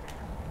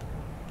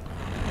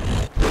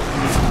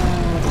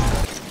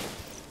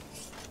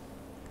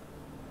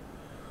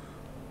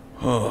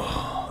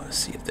 Oh, let's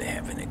see if they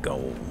have any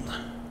gold.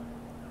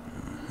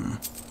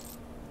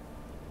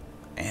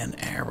 And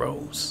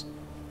arrows.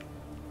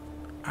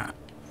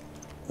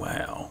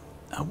 Wow.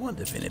 I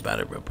wonder if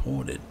anybody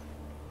reported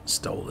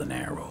stolen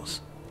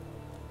arrows.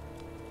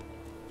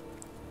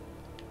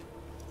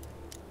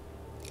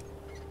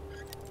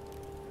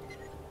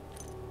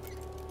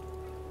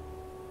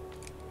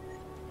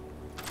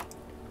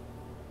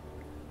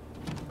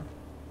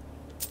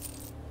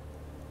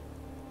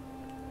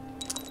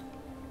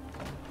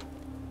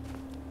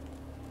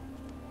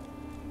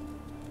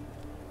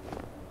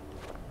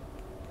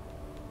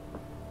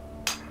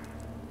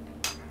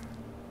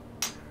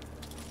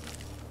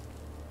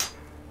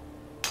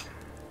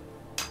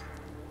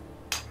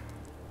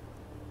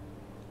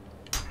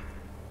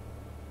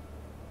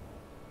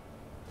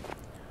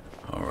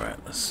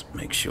 Let's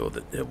make sure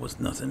that there was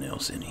nothing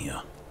else in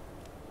here.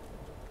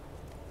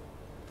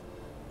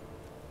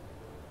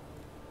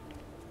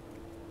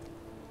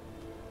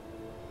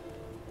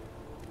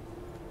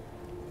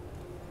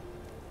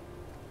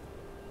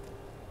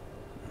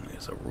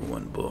 There's a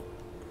ruined book.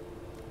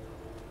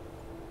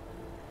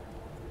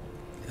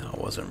 I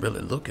wasn't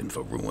really looking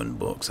for ruined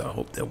books. I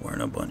hope there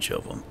weren't a bunch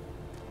of them.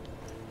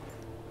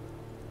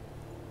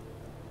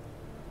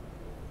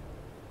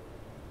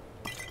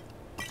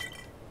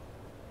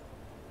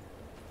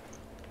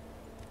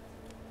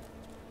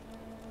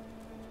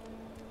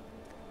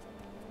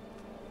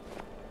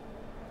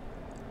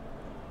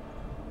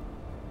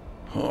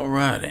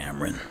 Alright,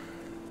 Amren.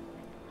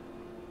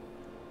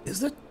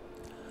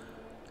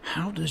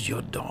 How does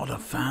your daughter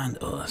find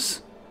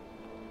us?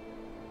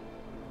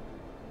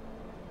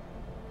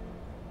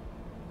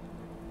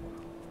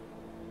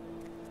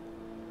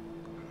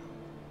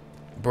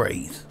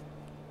 Breathe.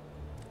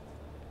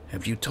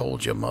 Have you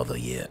told your mother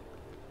yet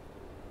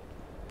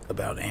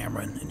about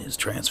Amren and his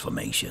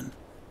transformation?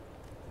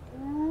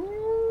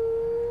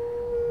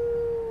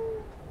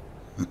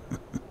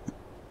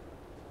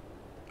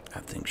 I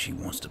think she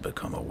wants to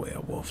become a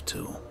werewolf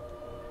too.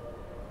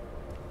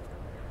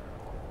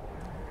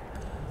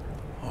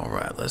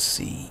 Alright, let's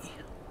see.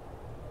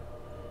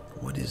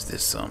 What is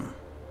this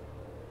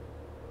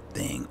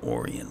thing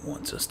Orion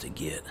wants us to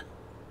get?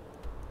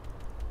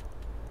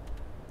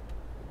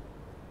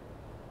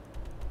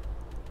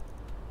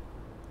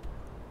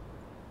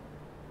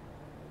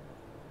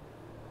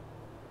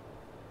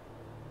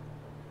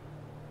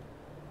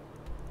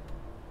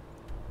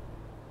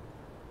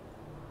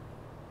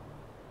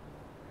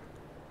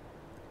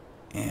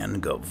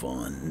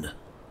 Angavund.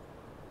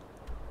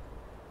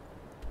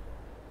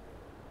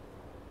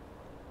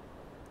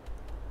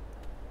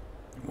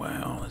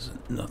 Wow, there's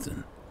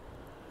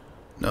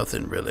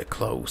nothing really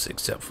close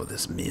except for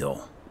this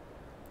mill.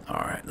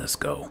 Alright, let's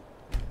go.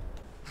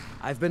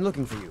 I've been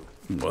looking for you.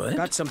 What?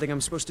 Got something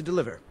I'm supposed to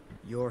deliver.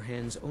 Your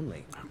hands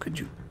only. How could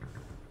you?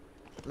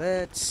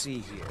 Let's see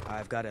here.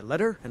 I've got a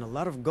letter and a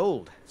lot of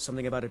gold.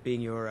 Something about it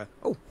being your,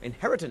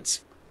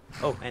 inheritance.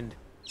 Oh, and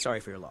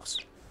sorry for your loss.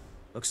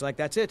 Looks like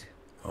that's it.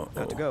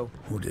 Got to go.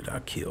 Who did I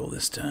kill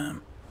this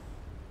time?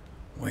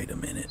 Wait a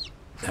minute.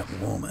 That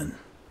woman.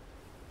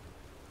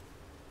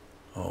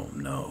 Oh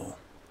no.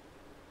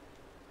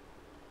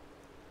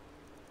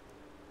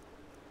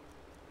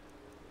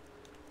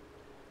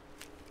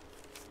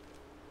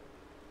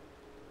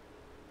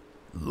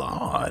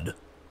 Lord.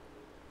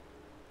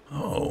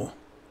 Oh,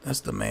 that's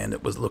the man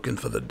that was looking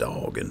for the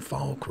dog in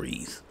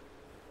Vokrii.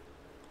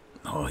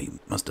 Oh, he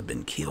must have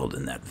been killed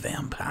in that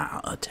vampire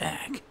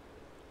attack.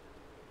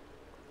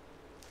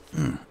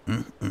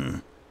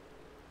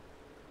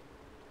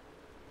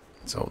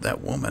 So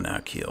that woman I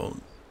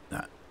killed,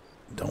 I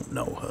don't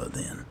know her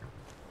then.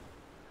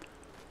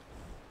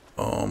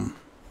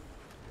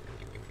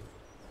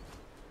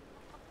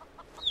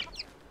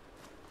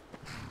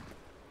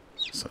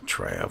 It's a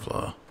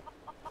traveler.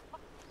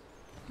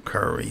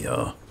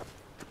 Courier.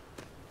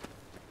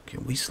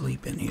 Can we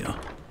sleep in here?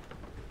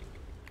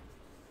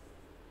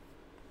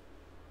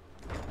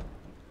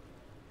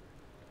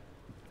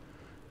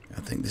 I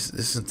think this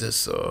isn't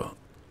this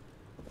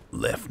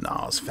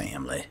Lefnar's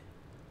family.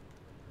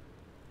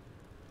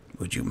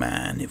 Would you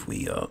mind if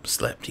we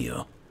slept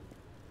here?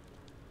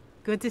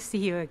 Good to see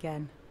you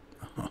again.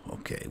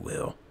 Okay,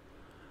 well,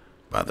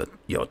 by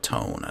your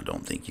tone, I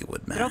don't think you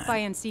would mind. Drop by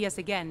and see us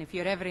again if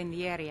you're ever in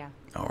the area.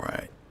 All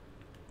right,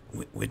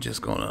 we're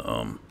just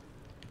gonna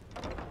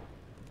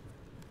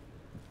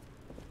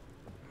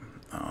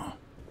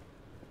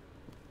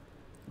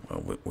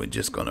well, we're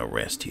just gonna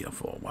rest here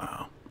for a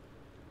while.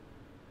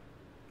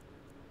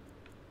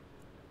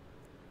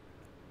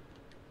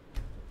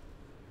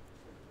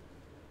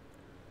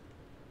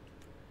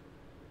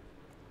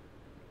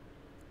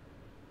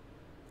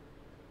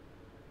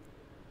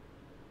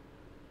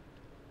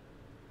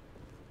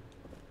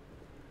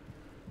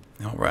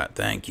 All right,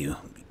 thank you.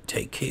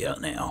 Take care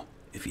now.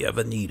 If you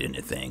ever need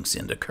anything,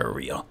 send a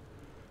courier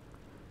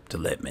to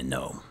let me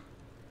know.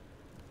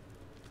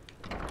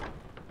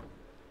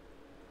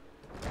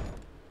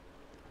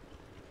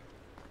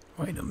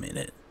 Wait a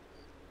minute.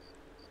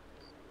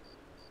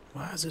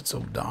 Why is it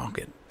so dark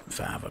at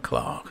 5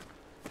 o'clock?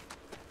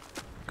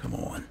 Come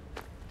on.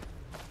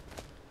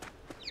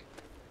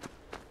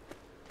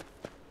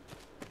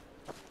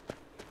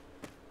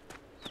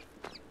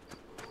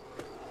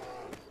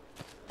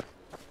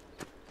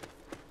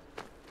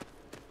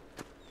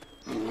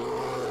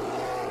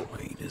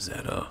 Wait, is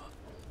that a...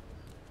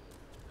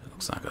 It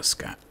looks like a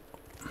sky...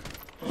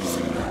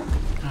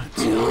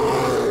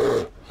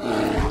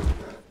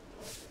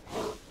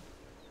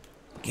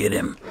 Get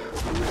him.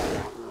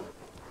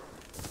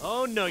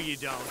 Oh, no you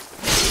don't.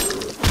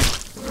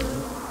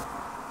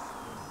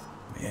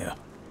 Yeah.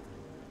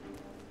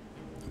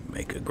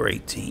 Make a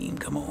great team,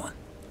 come on.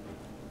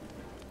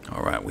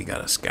 Alright, we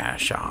got a sky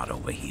shot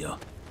over here.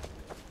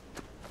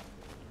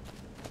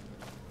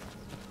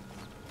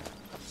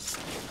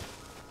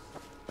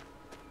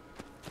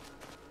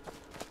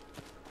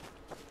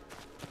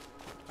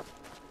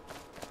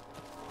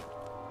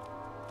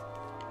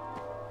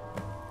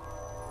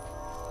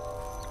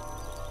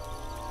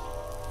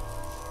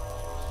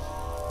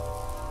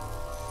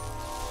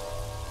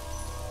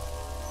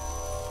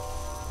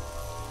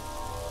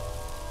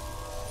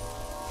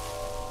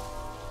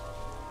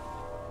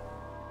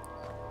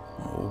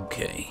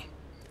 Okay.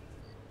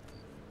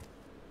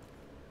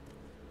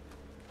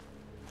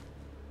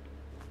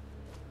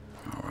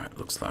 Alright,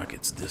 looks like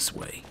it's this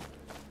way.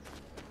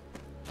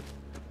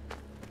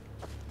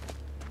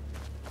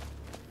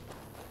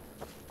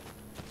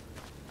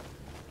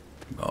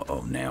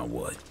 Uh-oh, now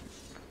what?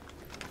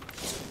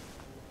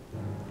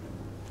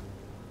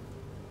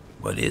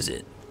 What is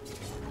it?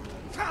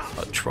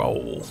 A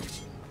troll.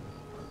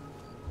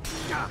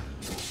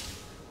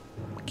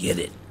 Get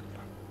it.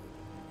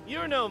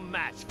 You're no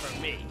match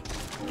for me.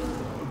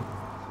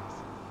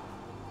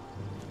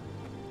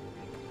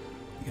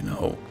 You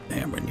know,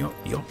 Amren,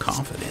 your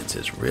confidence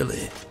has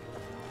really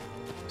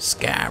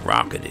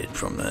skyrocketed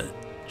from the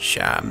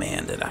shy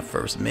man that I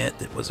first met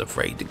that was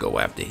afraid to go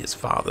after his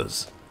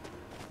father's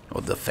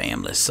or the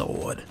family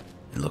sword.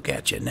 And look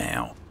at you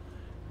now,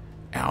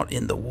 out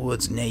in the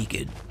woods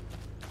naked,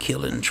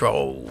 killing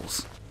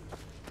trolls.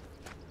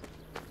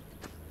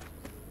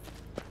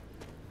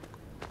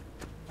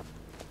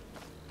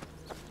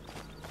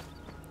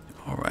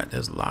 Alright,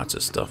 there's lots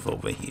of stuff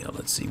over here.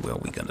 Let's see where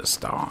we're gonna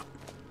start.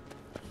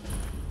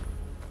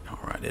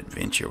 Alright,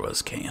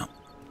 adventurers camp.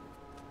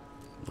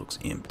 Looks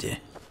empty.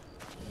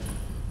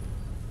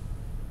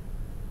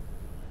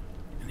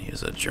 And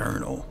here's a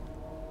journal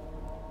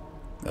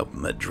of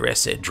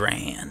Madrasa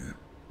Dran.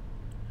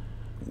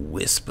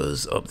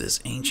 Whispers of this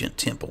ancient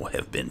temple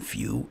have been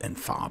few and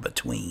far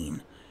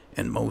between,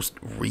 and most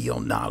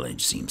real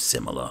knowledge seems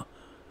similar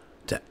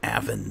to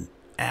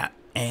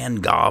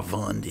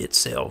Angarvund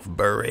itself,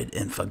 buried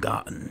and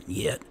forgotten.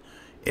 Yet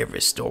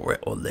every story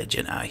or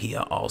legend I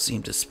hear all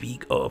seem to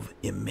speak of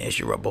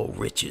immeasurable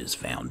riches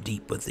found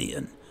deep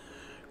within.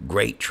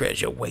 Great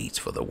treasure waits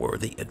for the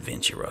worthy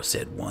adventurer,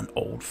 said one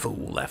old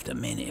fool after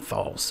many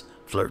false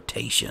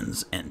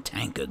flirtations and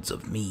tankards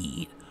of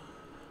mead.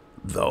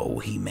 Though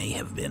he may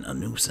have been a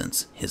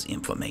nuisance, his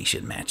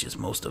information matches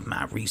most of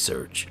my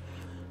research,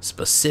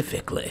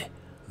 specifically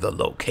the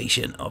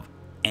location of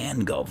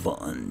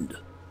Angarvund.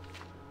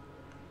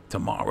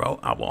 Tomorrow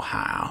I will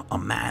hire a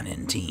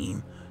mining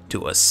team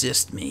to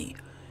assist me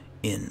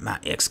in my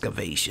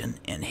excavation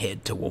and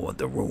head toward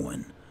the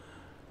ruin.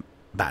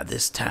 By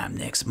this time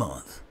next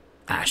month,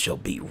 I shall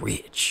be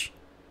rich.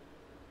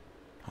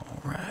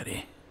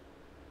 Alrighty.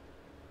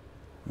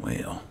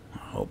 Well, I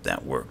hope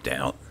that worked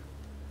out.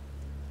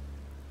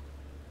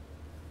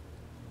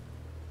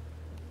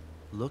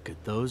 Look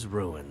at those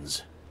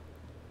ruins.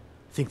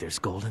 Think there's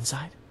gold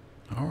inside?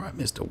 Alright,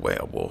 Mr.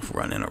 Werewolf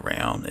running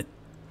around at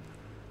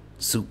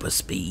super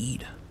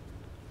speed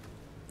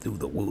through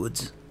the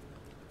woods.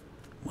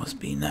 Must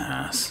be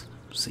nice.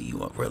 See,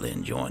 you are really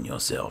enjoying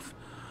yourself.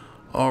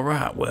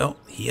 Alright, well,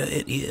 here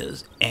it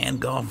is,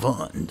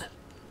 Angarvund.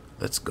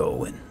 Let's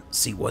go and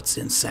see what's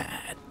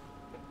inside.